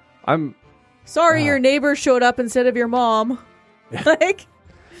know. Sorry, your neighbor showed up instead of your mom. Like,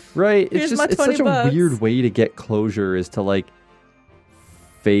 Right? Here's It's my just, it's such a 20 bucks. weird way to get closure is to like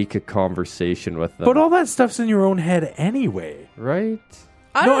fake a conversation with them. but all that stuff's in your own head anyway. Right?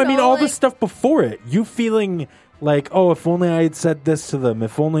 I No, don't I mean know, all like, the stuff before it. You feeling like, oh, if only I had said this to them.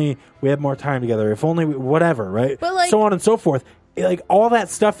 If only we had more time together. If only whatever, right? But, like- so on and so forth. Like all that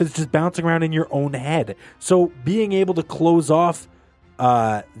stuff is just bouncing around in your own head. So being able to close off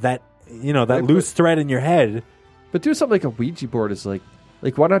that that Right, loose thread in your head. But do something like a Ouija board is like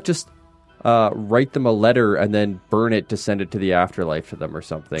why not just write them a letter and then burn it to send it to the afterlife to them or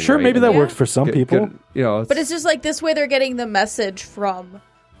something? Sure, right? maybe that Yeah. works for some Good- people. good, you know, But it's just like this way they're getting the message from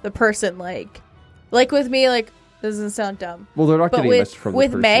the person. Like with me, like, this doesn't sound dumb. well, they're not But getting a message from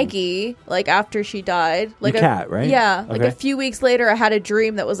with the person. Maggie, like after she died, like cat, right? Yeah, like Okay. a few weeks later, I had a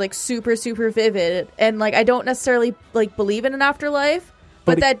dream that was like super, super vivid, and like I don't necessarily like believe in an afterlife,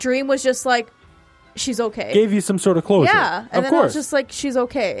 but But that dream was just like she's okay. Gave you some sort of closure. Yeah, and of then course. I was just like, she's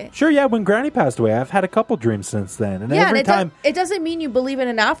okay. Sure, yeah. When Granny passed away, I've had a couple dreams since then, and Yeah, every and time, it doesn't mean you believe in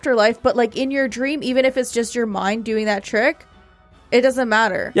an afterlife, but like in your dream, even if it's just your mind doing that trick, it doesn't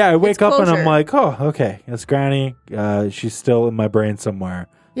matter. yeah, I wake It's up and I'm closure. like, oh, okay, it's Granny. She's still in my brain somewhere.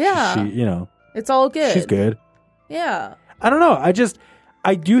 Yeah. she, It's all good. she's good. Yeah. I don't know. I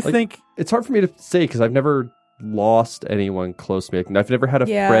do think. It's hard for me to say because I've never lost anyone close to me. I've never had a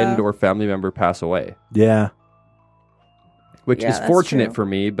Yeah. friend or family member pass away, Yeah, which Yeah, is that's fortunate true. for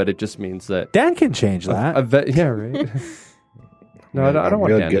me, but it just means that Dan can change that. yeah, right. No, I don't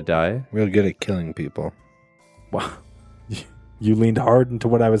want Real Dan to good. die. Real good at killing people. Wow. You leaned hard into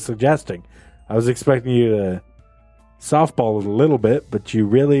what I was suggesting. I was expecting you to softball it a little bit, but you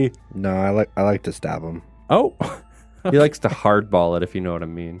really. No, I like to stab them. Oh He likes to hardball it, if you know what I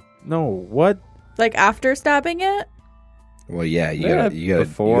mean. no! What? Like after stabbing it? Well, yeah, you Yeah, gotta you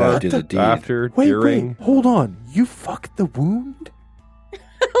before, gotta do the deed. after, Wait, during. wait, hold on. You fucked the wound?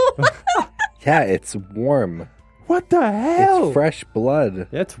 Yeah, it's warm. What the hell? It's fresh blood.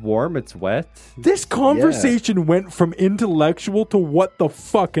 Yeah, it's warm, it's wet. This conversation went from intellectual to what the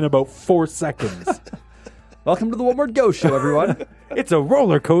fuck in about 4 seconds. Welcome to the One Word Go Show, everyone. It's a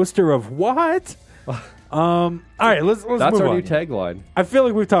roller coaster of what? All right, let's That's move our on. new tagline. I feel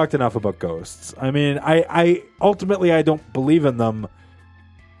like we've talked enough about ghosts. I mean, I ultimately I don't believe in them,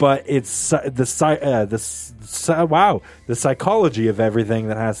 but it's the psychology of everything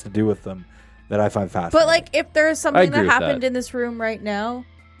that has to do with them that I find fascinating. But like, if there's something agree that with happened that. in this room right now,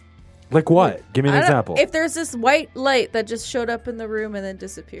 like what? Give me an I don't- example. If there's this white light that just showed up in the room and then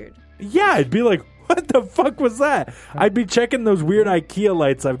disappeared. Yeah, I'd be like, what the fuck was that? I'd be checking those weird IKEA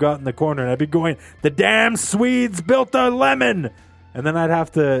lights I've got in the corner, and I'd be going, the damn Swedes built a lemon! And then I'd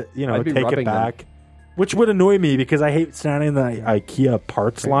have to, I'd be take it rubbing them. back. Which would annoy me because I hate standing in the IKEA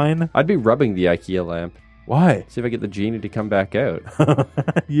parts line. I'd be rubbing the IKEA lamp. Why? See if I get the genie to come back out.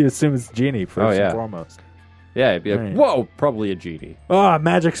 You assume it's Genie first yeah. and foremost. Yeah, it'd be like, Right. whoa, probably a genie. Ah,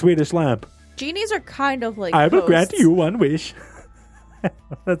 magic Swedish lamp. Genies are kind of like I will grant ghosts. you one wish.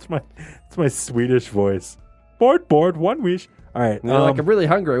 That's my Swedish voice. Board, one wish. All right. And they're like, I'm really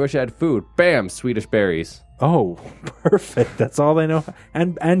hungry. I wish I had food. Bam, Swedish berries. Oh, perfect. That's all they know.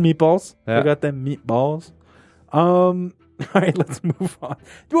 And meatballs. Yeah. They got them meatballs. All right, let's move on.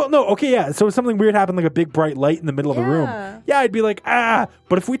 Well, no, okay, yeah. So something weird happened, like a big bright light in the middle of the room. Yeah, I'd be like, ah.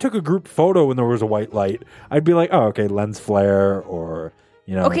 But if we took a group photo and there was a white light, I'd be like, oh, okay, lens flare or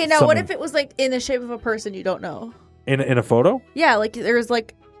Okay, now what something- if it was like in the shape of a person you don't know? in a photo? Yeah, like there's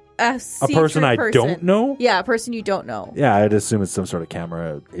like a person I don't know? Yeah, a person you don't know. Yeah, I'd assume it's some sort of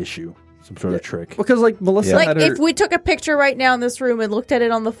camera issue, some sort of trick. Because, like, Melissa Like had her... if we took a picture right now in this room and looked at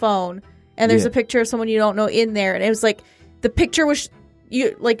it on the phone, and there's Yeah. a picture of someone you don't know in there, and it was like the picture was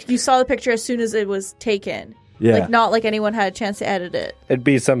you saw the picture as soon as it was taken. Yeah. Like not like anyone had a chance to edit it. It'd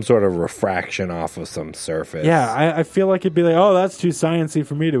be some sort of refraction off of some surface. Yeah, I feel like it'd be like, oh, that's too sciencey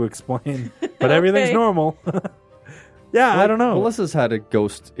for me to explain, but everything's Okay. normal. Yeah, I don't know. Melissa's had a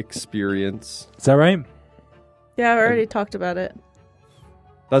ghost experience. Is that right? Yeah, I already talked about it.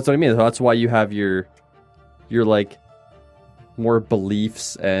 That's what I mean. That's why you have your like more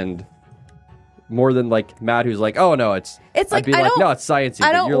beliefs and more than like Matt, who's like, oh no, it's It's I'd like be I like, don't no, it's sciencey. I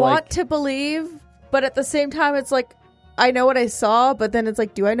but don't you're want like, to believe, but at the same time it's like I know what I saw, but then it's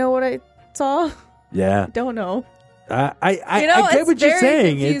like, do I know what I saw? Yeah. Don't know. I You know, get it's what you're very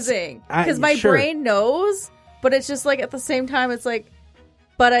saying. confusing I- because my sure. brain knows, but it's just like at the same time it's like,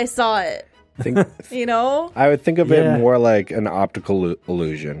 but I saw it. Think, You know? I would think of Yeah. it more like an optical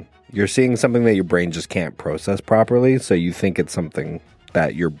illusion. You're seeing something that your brain just can't process properly, so you think it's something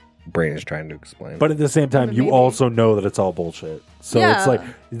that your brain is trying to explain. But at the same time, you Maybe. also know that it's all bullshit. So Yeah. it's like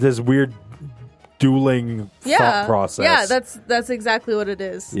this weird dueling thought process. Yeah, that's exactly what it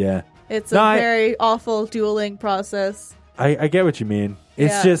is. Yeah. It's No, a I- very awful dueling process. I get what you mean.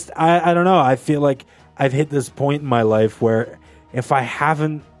 It's Yeah. just I don't know. I feel like I've hit this point in my life where if I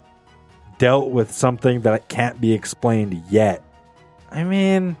haven't dealt with something that can't be explained yet, I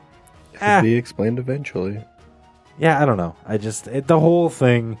mean, It'll be explained eventually. yeah, I don't know. I just the whole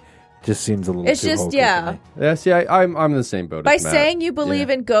thing just seems a little. It's too just hokey yeah. for me. yeah. See, I'm in the same boat. By as Matt. saying you believe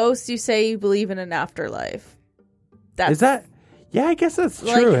Yeah. in ghosts, you say you believe in an afterlife. That's Is that? Yeah, I guess that's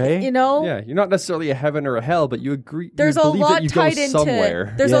like, true. Hey, you know? yeah, you're not necessarily a heaven or a hell, but you agree. There's you a believe that lot you tied go into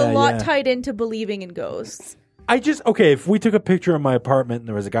somewhere. There's Yeah, a lot yeah. tied into believing in ghosts. I just okay. If we took a picture of my apartment and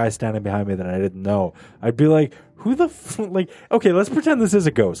there was a guy standing behind me that I didn't know, I'd be like, "Who the like?" Okay, let's pretend this is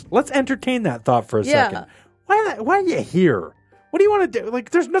a ghost. Let's entertain that thought for a Yeah. second. Why are you here? What do you want to do? Like,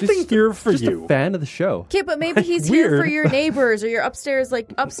 there's nothing here for just you. a fan of the show. Okay, but maybe he's here for Weird. your neighbors or your upstairs,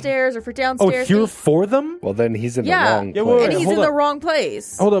 like upstairs or for Oh, downstairs. here for them? Well, then he's in Yeah. the wrong Yeah, place. wait, and he's hold in the up. wrong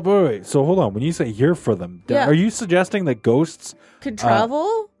place. Hold up, wait. So hold on. When you say here for them, Yeah. are you suggesting that ghosts? Could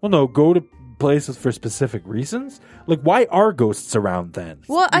travel? Well, no, go to places for specific reasons. Like, why are ghosts around then?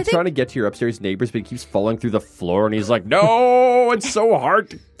 Well, I He's think trying to get to your upstairs neighbors, but he keeps falling through the floor, and he's like, "No, it's so hard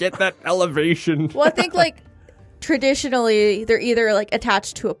to get that elevation." Well, I think like traditionally they're either like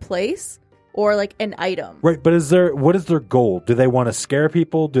attached to a place or like an item. Right, but what is their goal? Do they want to scare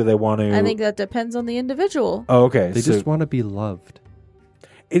people? Do they want to? I think that depends on the individual. Oh, okay. They so just want to be loved.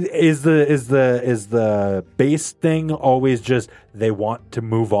 is the base thing always just they want to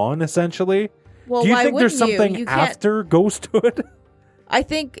move on? Essentially, Well, do you why think there's wouldn't something you? You can't. after ghosthood? I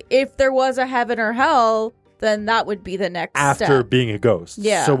think if there was a heaven or hell, then that would be the next After step. being a ghost,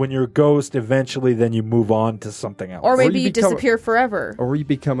 Yeah. So when you're a ghost, eventually, then you move on to something else. Or maybe you you become- disappear forever. Or you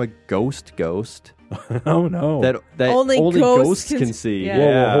become a ghost oh no! that Only only ghosts ghosts can see.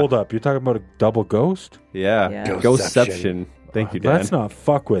 Yeah. Whoa, hold up! You're talking about a double ghost? Yeah. Yeah. Ghostception. Thank you, Dan. Let's not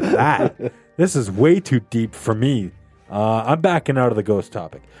fuck with that. This is way too deep for me. I'm backing out of the ghost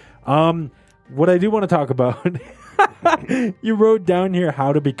topic. What I do want to talk about, you wrote down here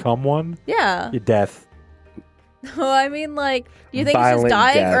how to become one. Yeah. Your death. No, I mean, like, do you think it's Violent just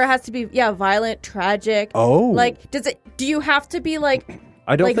dying, death. or it has to be, violent, tragic? Oh. Like, do you have to be, like,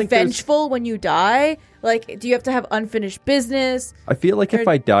 I don't think there's- vengeful when you die? Like, do you have to have unfinished business? I feel like if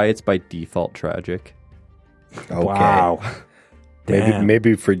I die, it's by default tragic. Okay. Wow. Damn.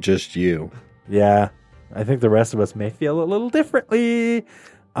 Maybe for just you. Yeah. I think the rest of us may feel a little differently.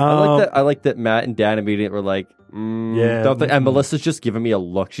 I like that Matt and Dan immediately were like, Yeah. don't think, and Melissa's just giving me a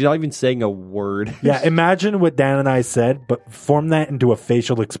look. She's not even saying a word. Yeah, imagine what Dan and I said, but form that into a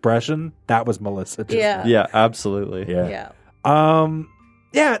facial expression. That was Melissa. Just Yeah. Yeah, absolutely. Yeah. Yeah.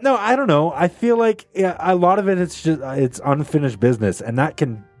 Yeah, no, I don't know. I feel like a lot of it's unfinished business, and that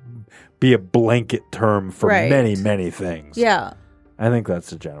can be a blanket term for Right. many, many things. Yeah. I think that's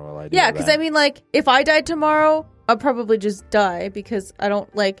the general idea. Yeah, of because that. I mean, like, if I died tomorrow, I'll probably just die because I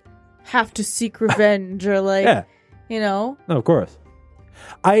don't, like, have to seek revenge or, like, Yeah. you know? No, of course.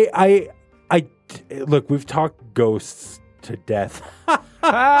 I look, we've talked ghosts to death.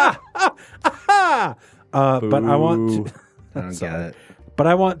 But I want to. I don't get it. But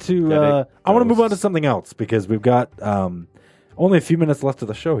I want to. Get it, I want to move on to ghosts. something else because we've got only a few minutes left of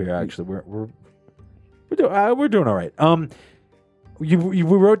the show here. Actually, we're doing all right. We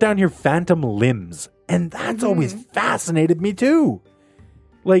wrote down here phantom limbs, and that's always fascinated me too.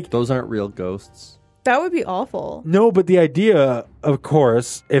 Like, Those aren't real ghosts. That would be awful. no, but the idea, of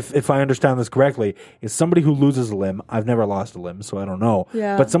course, if I understand this correctly, is somebody who loses a limb. I've never lost a limb, so I don't know.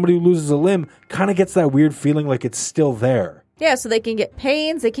 Yeah. But somebody who loses a limb kind of gets that weird feeling like it's still there. Yeah, so they can get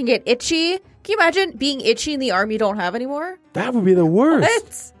pains, they can get itchy. Can you imagine being itchy in the arm you don't have anymore? That would be the worst.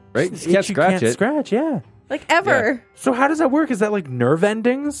 What? Right? You can't scratch it. Scratch, yeah. Like, ever. So how does that work? Is that like nerve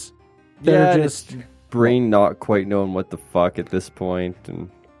endings? that Yeah, are just brain not quite knowing what the fuck at this point, and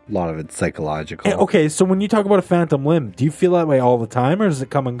A lot of it's psychological. Okay, so when you talk about a phantom limb, do you feel that way all the time, or does it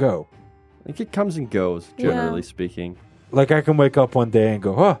come and go? I think it comes and goes, generally speaking. Like I can wake up one day and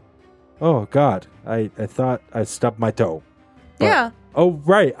go, oh God, I thought I stubbed my toe. But, Yeah. oh,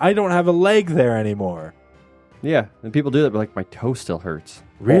 right, I don't have a leg there anymore. Yeah, and people do that, but like my toe still hurts.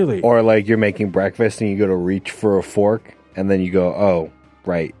 Really? Or like you're making breakfast and you go to reach for a fork and then you go, oh,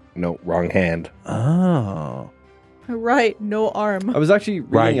 right, no, wrong hand. Oh. Right, no arm. I was actually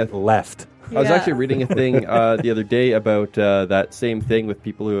reading Right, left. I was Yeah. actually reading a thing the other day about that same thing with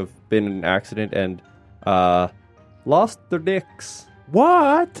people who have been in an accident and lost their dicks.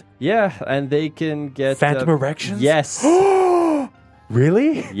 What? Yeah, and they can get Phantom erections? Yes,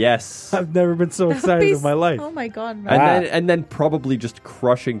 Really? yes, I've never been so excited in my life. Oh my god, man. and then probably just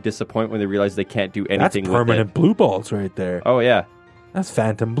crushing disappointment when they realize they can't do That's anything with permanent it. blue balls right there. Oh yeah, That's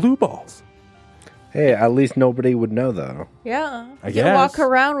phantom blue balls. Hey, at least nobody would know though. Yeah. I You can walk guess.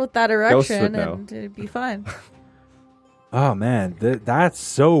 around with that Ghosts would erection know. and it'd be fine. Oh man, that's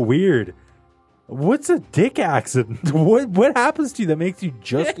so weird. What's a dick accident? What happens to you that makes you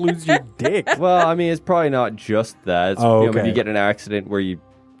just lose your dick? well, I mean, it's probably not just that. It's, Oh, you know, maybe okay. you get in an accident where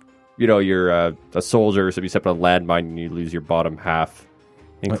you're a soldier, so you step on a landmine and you lose your bottom half,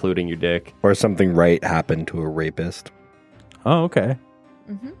 including your dick. Or something right happened to a rapist. Oh, okay.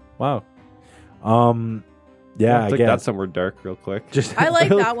 Mhm. Wow. Yeah, I Take guess. that somewhere dark, real quick. Just, I like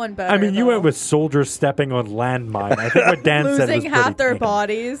that one better. I mean, you though. went with soldiers stepping on landmine. I think what Dan said was losing half pretty their tame.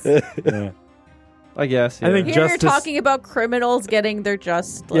 bodies. Yeah. I guess. I Yeah. think Here Justice- you're talking about criminals getting their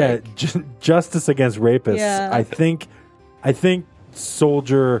just. Like, Yeah, justice against rapists. Yeah. I think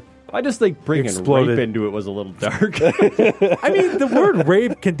soldier. I just think bringing Exploded. rape into it was a little dark. I mean, the word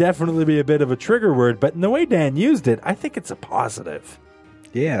rape can definitely be a bit of a trigger word, but in the way Dan used it, I think it's a positive.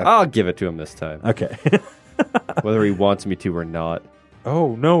 Yeah. I'll give it to him this time, Okay. whether he wants me to or not.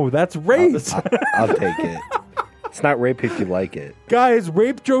 Oh no, that's rape. I'll take it. It's not rape if you like it. Guys,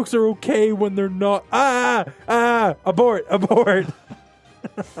 rape jokes are okay when they're not. Abort. No,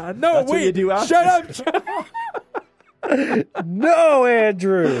 That's what wait. you do after. Shut up. No,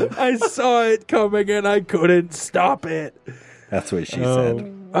 Andrew. I saw it coming and I couldn't stop it. That's what she Oh.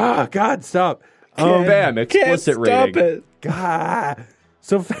 said. God, stop. Bam, Can't explicit stop rating. it. God.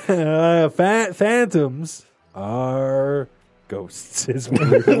 So phantoms are ghosts, is what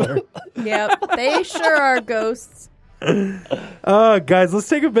we learned. Yep, they sure are ghosts. Guys, let's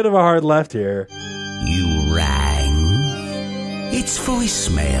take a bit of a hard left here. You rang. It's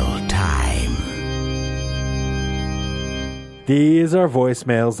voicemail time. These are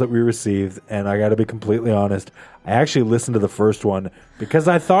voicemails that we received, and I got to be completely honest. I actually listened to the first one because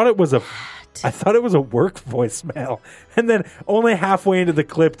I thought it was a work voicemail, and then only halfway into the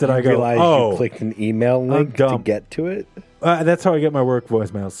clip did I go, Realize "Oh, you clicked an email link to dumb. get to it. That's how I get my work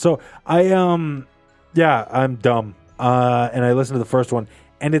voicemails." So I'm dumb, and I listened to the first one,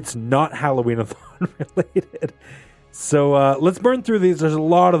 and it's not Halloween-a-thon related. So let's burn through these. There's a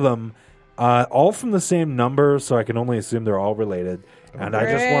lot of them, all from the same number, so I can only assume they're all related. And I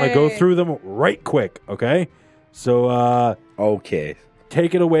just want to go through them right quick, okay? So Okay.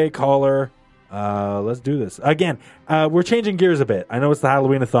 take it away, caller. Let's do this. Again, we're changing gears a bit. I know it's the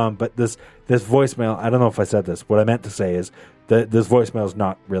Halloween-a-thon, but this voicemail, I don't know if I said this. What I meant to say is that this voicemail is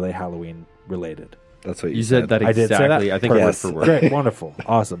not really Halloween related. That's what You said that I did say exactly. that? I think Yes. word for word. Great, wonderful,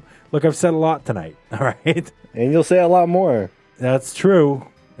 awesome. Look, I've said a lot tonight, all right? And you'll say a lot more. That's true,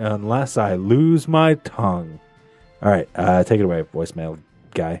 unless I lose my tongue. All right, take it away, voicemail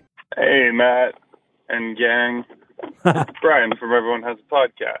guy. Hey, Matt and gang. Brian from Everyone Has a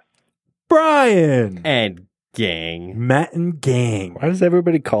Podcast. Brian! And gang. Matt and gang. Why does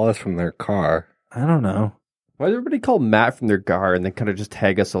everybody call us from their car? I don't know. Why does everybody call Matt from their car and then kind of just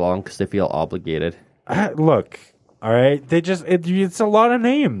tag us along because they feel obligated? Look, all right, it's a lot of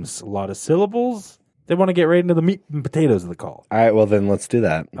names, a lot of syllables. They want to get right into the meat and potatoes of the call. All right, well, then let's do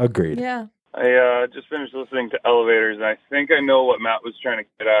that. Agreed. Yeah. I just finished listening to Elevators, and I think I know what Matt was trying to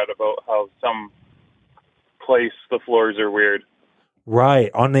get at about how some place the floors are weird.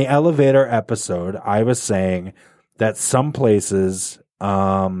 Right. On the elevator episode, I was saying that some places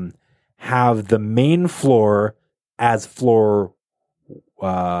have the main floor as floor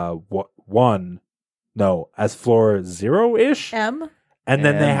one. No, as floor 0-ish. M. And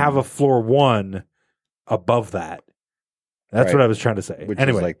then they have a floor 1 above that. That's Right. what I was trying to say. Which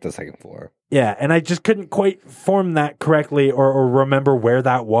anyway, is like the second floor. yeah, and I just couldn't quite form that correctly or remember where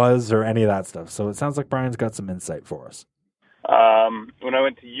that was or any of that stuff. So it sounds like Brian's got some insight for us. When I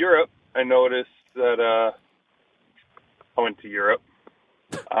went to Europe, I noticed that I went to Europe.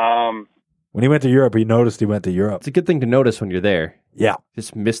 When he went to Europe, he noticed he went to Europe. It's a good thing to notice when you're there. Yeah,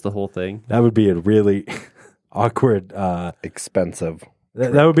 Just miss the whole thing. that would be a really awkward. Expensive.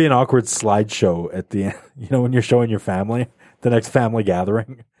 That would be an awkward slideshow at the end. You know, when you're showing your family the next family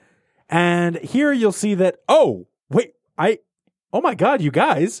gathering, and here you'll see that. Oh wait, oh my God, you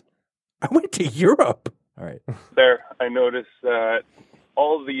guys, I went to Europe. All right. There, I noticed that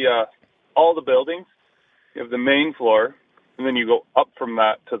all the buildings, you have the main floor, and then you go up from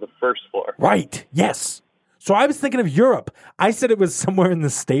that to the first floor. Right. Yes. So I was thinking of Europe. I said it was somewhere in the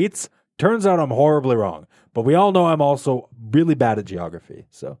States. Turns out I'm horribly wrong. But we all know I'm also really bad at geography.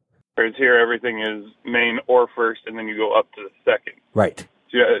 So Whereas here, everything is main or first, and then you go up to the second. right.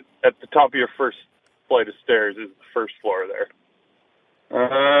 So at the top of your first flight of stairs is the first floor there.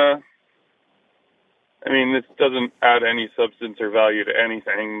 I mean, this doesn't add any substance or value to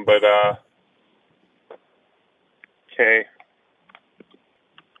anything, but okay.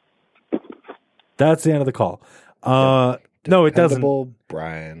 That's the end of the call. No, it doesn't. Dependable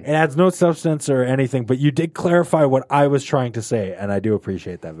Brian. It adds no substance or anything, but you did clarify what I was trying to say, and I do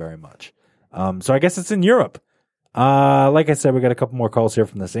appreciate that very much. So I guess it's in Europe. Like I said, we got a couple more calls here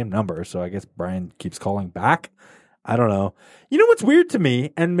from the same number, so I guess Brian keeps calling back. I don't know. You know what's weird to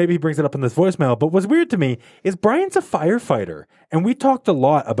me, and maybe he brings it up in this voicemail, but what's weird to me is Brian's a firefighter, and we talked a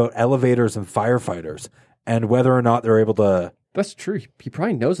lot about elevators and firefighters and whether or not they're able to... That's true. He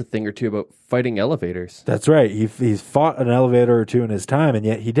probably knows a thing or two about fighting elevators. That's right. He's fought an elevator or two in his time, and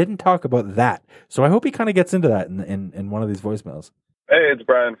yet he didn't talk about that. So I hope he kind of gets into that in one of these voicemails. Hey, it's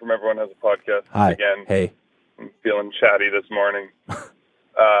Brian from Everyone Has a Podcast. Hi. Again. Hey. I'm feeling chatty this morning.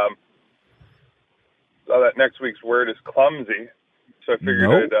 So that next week's word is clumsy. So I figured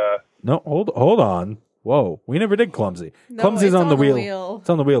Nope. I'd... No, hold on. Whoa, we never did clumsy. No, Clumsy's it's on the on the wheel. wheel. It's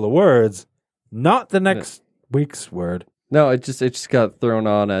on the wheel of words, not the next week's word. No, it just got thrown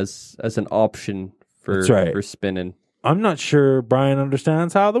on as an option for That's right. for spinning. I'm not sure Brian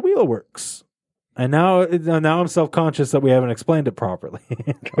understands how the wheel works. And now I'm self-conscious that we haven't explained it properly.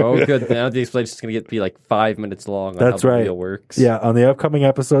 Oh, good. Now the explanation is going to be like 5 minutes long on That's how the right. wheel works. Yeah, on the upcoming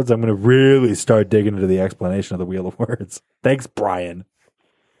episodes, I'm going to really start digging into the explanation of the wheel of words. Thanks, Brian.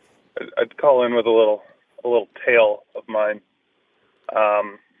 I'd call in with a little tale of mine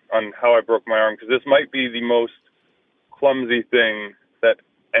on how I broke my arm, because this might be the most clumsy thing that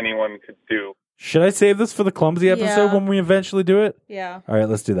anyone could do. Should I save this for the clumsy episode Yeah. when we eventually do it? Yeah. All right,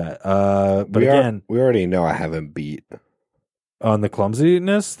 let's do that. But again, we already know I haven't beat. on the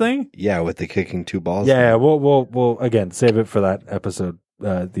clumsiness thing, Yeah, with the kicking two balls. yeah, we'll again save it for that episode,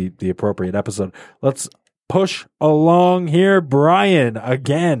 the appropriate episode. Let's push along here, Brian.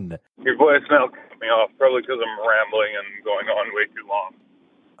 Again. Your voicemail cut me off, probably because I'm rambling and going on way too long.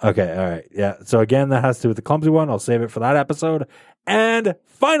 Okay, all right, yeah. So again, that has to do with the clumsy one. I'll save it for that episode. And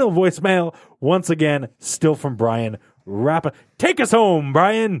final voicemail, once again, still from Brian. Take us home,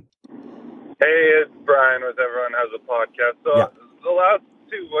 Brian. Hey, it's Brian with Everyone Has a Podcast. So Yeah. the last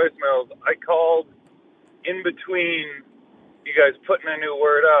 2 voicemails. I called in between you guys putting a new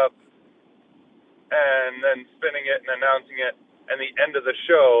word up and then spinning it and announcing it and the end of the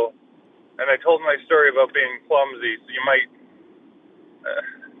show. And I told my story about being clumsy, so you might...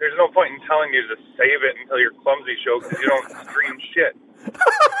 there's no point in telling you to save it until your clumsy show because you don't scream shit.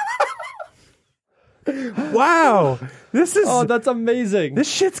 Wow. This is... Oh, that's amazing. This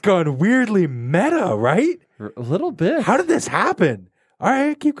shit's gone weirdly meta, right? A little bit. How did this happen? All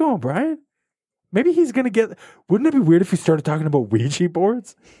right, keep going, Brian. Maybe he's going to get... Wouldn't it be weird if he started talking about Ouija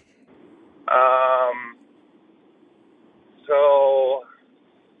boards? So,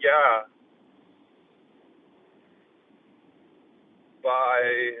 yeah.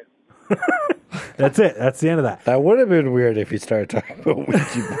 Bye. That's it. That's the end of that. That would have been weird if you started talking about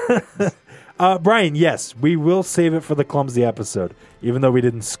Ouija boards. Brian, yes, we will save it for the clumsy episode, even though we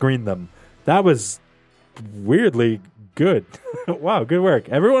didn't screen them. That was weirdly good. Wow, good work.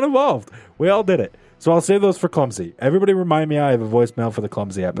 Everyone involved. We all did it. So I'll save those for clumsy. Everybody remind me I have a voicemail for the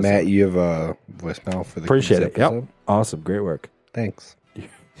clumsy episode. Matt, you have a voicemail for the Appreciate clumsy it. episode? Yep. Awesome. Great work. Thanks.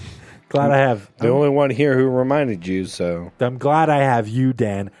 Glad I have. The only one here who reminded you, so. I'm glad I have you,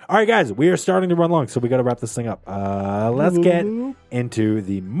 Dan. All right, guys, we are starting to run long, so we got to wrap this thing up. Let's get into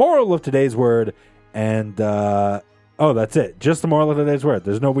the moral of today's word. And, that's it. Just the moral of today's word.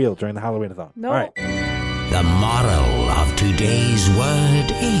 There's no wheel during the Halloween-a-thon. No. All right. The moral of today's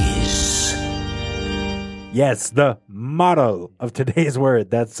word is... Yes, the motto of today's word.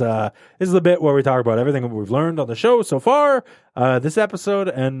 This is the bit where we talk about everything that we've learned on the show so far, this episode,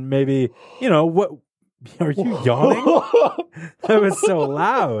 and maybe, what... Are you yawning? That was so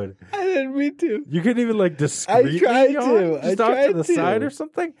loud. I didn't mean to. You couldn't even, discreetly tried yawn? to. Just I off tried to the to. side or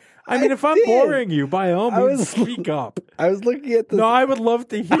something? I mean, if I'm did. boring you, by all I means, was- speak up. I was looking at the... No, I would love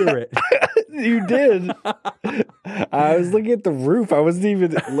to hear it. You did. I was looking at the roof. I wasn't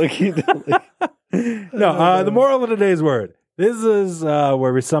even looking at No, the moral of today's word. This is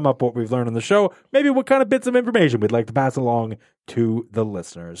where we sum up what we've learned on the show. Maybe what kind of bits of information we'd like to pass along to the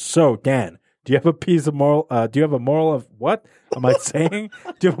listeners. So, Dan, do you have a piece of moral? Do you have a moral of what am I saying?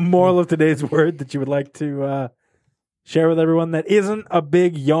 Do you have a moral of today's word that you would like to share with everyone that isn't a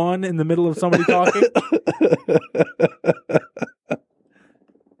big yawn in the middle of somebody talking?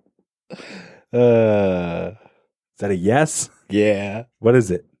 Is that a yes? Yeah. What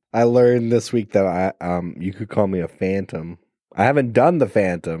is it? I learned this week that you could call me a phantom. I haven't done the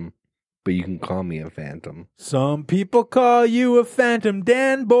phantom, but you can call me a phantom. Some people call you a phantom,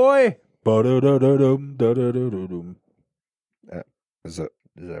 Dan boy. Ba-do-do-do-dum, da-do-do-do-dum. Is it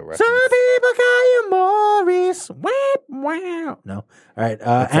a reference? Some people call you Maurice. Wow. No. All right.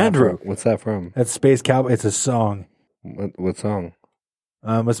 Andrew. What's that from? That's Space Cowboy. It's a song. What song?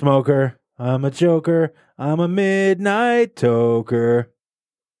 I'm a smoker. I'm a joker. I'm a midnight toker.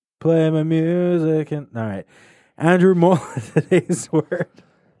 Play my music. All right. Andrew, more today's word.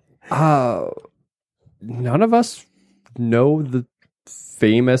 None of us know the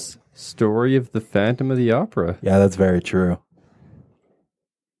famous story of the Phantom of the Opera. Yeah, that's very true.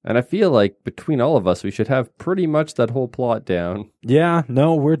 And I feel like between all of us, we should have pretty much that whole plot down. Yeah,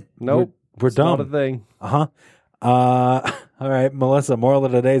 no, we're It's dumb. not a thing. All right, Melissa, moral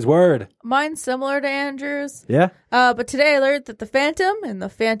of today's word. Mine's similar to Andrew's. Yeah? But today I learned that the Phantom in the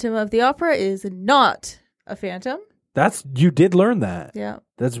Phantom of the Opera is not a phantom. You did learn that. Yeah.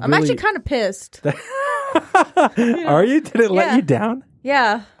 That's I'm actually kind of pissed. Are you? Did it let Yeah. you down?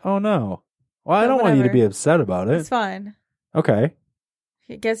 Yeah, Oh, no. Well, I But don't want you to whatever. be upset about it. it's fine. Okay.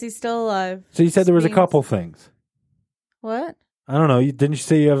 I guess he's still alive. So you said there was a Means- couple things. What? I don't know. Didn't you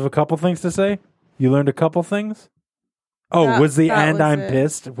say you have a couple things to say? You learned a couple things? Oh, That- was the that and was I'm it.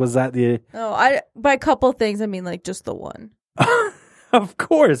 pissed? Was that the... No, by a couple things, I mean like just the one. Of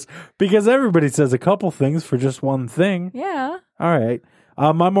course, because everybody says a couple things for just one thing. Yeah. All right.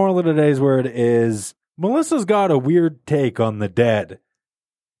 My moral of today's word is Melissa's got a weird take on the dead.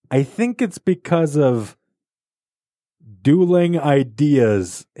 I think it's because of dueling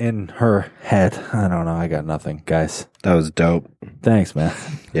ideas in her head. I don't know. I got nothing, guys. That was dope. Thanks, man.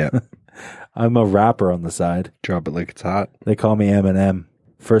 Yeah. I'm a rapper on the side. Drop it like it's hot. They call me Eminem.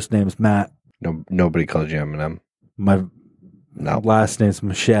 First name's Matt. No, nobody calls you Eminem. My No. last name's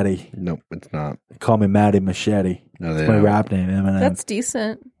Machete. Nope, it's not. Call me Matty Machete. No, they That's my don't. rap name, Eminem. That's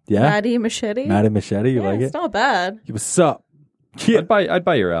decent. yeah? Maddie Machete. Matty Machete, you yeah, like it's it? not bad. What's up? Yeah. I'd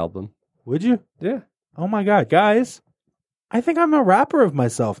buy your album. Would you? Yeah. Oh my God, guys. I think I'm a rapper of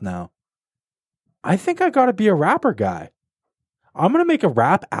myself now. I think I got to be a rapper guy. I'm going to make a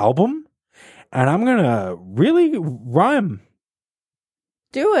rap album and I'm going to really rhyme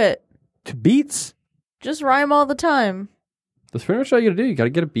Do it. to beats. Just rhyme all the time. That's pretty much all you got to do. You got to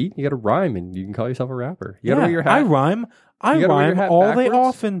get a beat, you got to rhyme, and you can call yourself a rapper. You got to wear your hat. I rhyme. You gotta wear your hat all backwards? they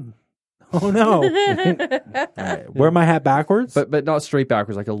often. Oh no! All right, wear my hat backwards. But not straight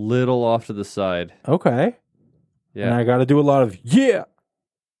backwards, like a little off to the side. Okay. Yeah. And I got to do a lot of Yeah.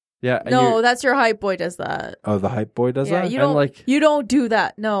 And No, that's your hype boy does that. Oh, the hype boy does Yeah, that. you don't do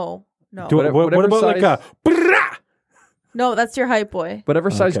that. No. What about like a? No, that's your hype boy. whatever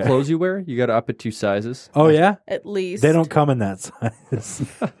size Okay. clothes you wear, you got to up it 2 sizes. Oh yeah, At least. they don't come in that size.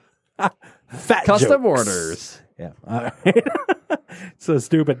 Fat Custom jokes. orders. Yeah. All right. So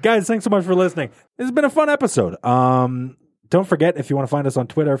stupid. Guys, thanks so much for listening. This has been a fun episode. Don't forget, if you want to find us on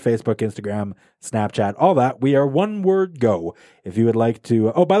Twitter, Facebook, Instagram, Snapchat, all that, we are One Word Go. If you would like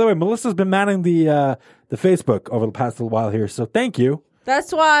to... Oh, by the way, Melissa's been manning the Facebook over the past little while here, so thank you.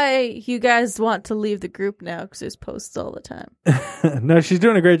 That's why you guys want to leave the group now, because there's posts all the time. No, she's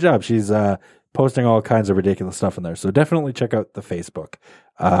doing a great job. She's posting all kinds of ridiculous stuff in there. So definitely check out the Facebook.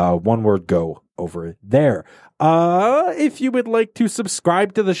 One Word Go over there. If you would like to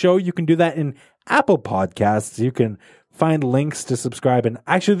subscribe to the show, you can do that in Apple Podcasts. You can find links to subscribe. And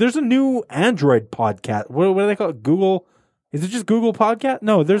actually, there's a new Android podcast. What do they call it? Google? Is it just Google Podcast?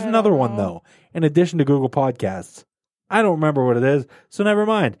 No, there's another one, though, in addition to Google Podcasts. I don't remember what it is, so never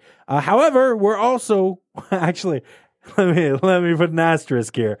mind. However, we're also actually let me put an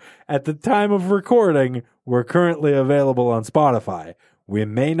asterisk here. At the time of recording, we're currently available on Spotify. We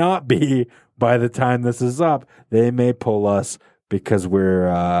may not be by the time this is up. They may pull us because we're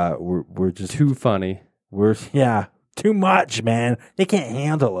just Too funny. we're too much, man. They can't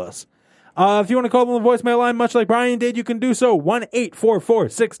handle us. If you want to call them the voicemail line, much like Brian did, you can do so.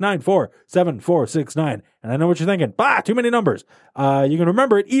 1-844-694-7469. And I know what you're thinking. Too many numbers. You can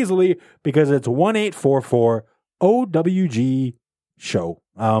remember it easily because it's 1-844-OWG show.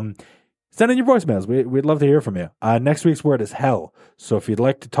 Send in your voicemails. We'd love to hear from you. Next week's word is hell. So if you'd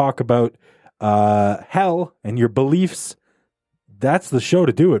like to talk about hell and your beliefs, that's the show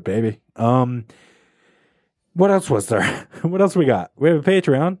to do it, baby. What else was there? What else we got? We have a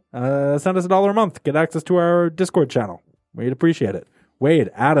Patreon. Send us $1 a month. Get access to our Discord channel. We'd appreciate it. Wade,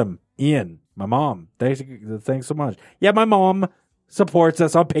 Adam, Ian, my mom. Thanks so much. Yeah, my mom supports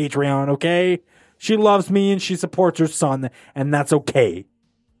us on Patreon, okay? She loves me and she supports her son, and that's okay.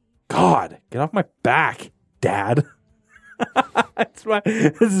 God, get off my back, Dad.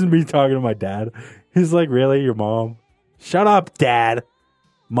 This is me talking to my dad. He's like, really? Your mom? Shut up, Dad.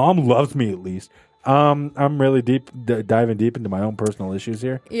 Mom loves me at least. I'm really diving deep into my own personal issues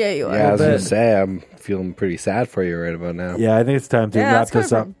here. Yeah, you are. Yeah, I was going to say, I'm feeling pretty sad for you right about now. Yeah, I think it's time to wrap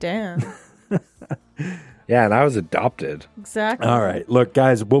this up. Dan. Yeah, and I was adopted. Exactly. All right. Look,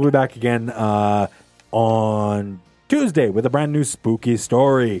 guys, we'll be back again on Tuesday with a brand new spooky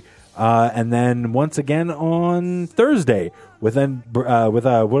story. And then once again on Thursday with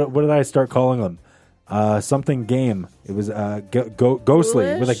what did I start calling them? Something game. It was ghostly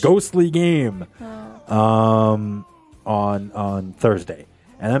Ghoulish? with a ghostly game on Thursday,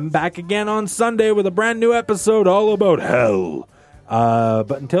 and I'm back again on Sunday with a brand new episode all about hell.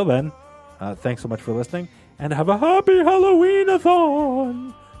 But until then, thanks so much for listening, and have a happy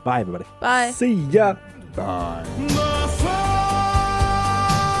Halloween-a-thon. Bye, everybody. Bye. See ya. Bye. The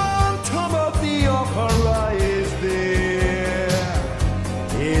Phantom of the Opera is there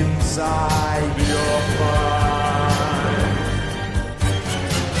inside your mind.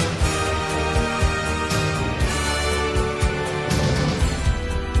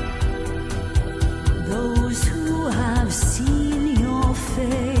 Those who have seen your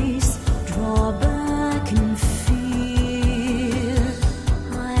face draw back in fear.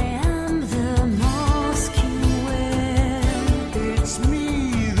 I am the mask you wear. It's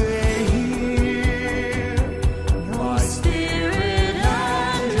me they hear. Your spirit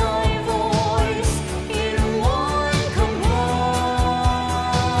and my voice in one combined.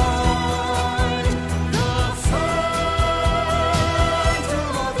 The Phantom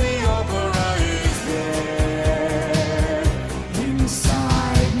of the Opera is there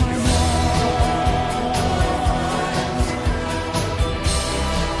Inside my mind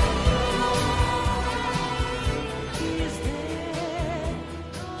is there a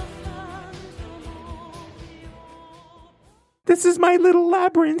phantom. This is my little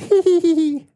labyrinth.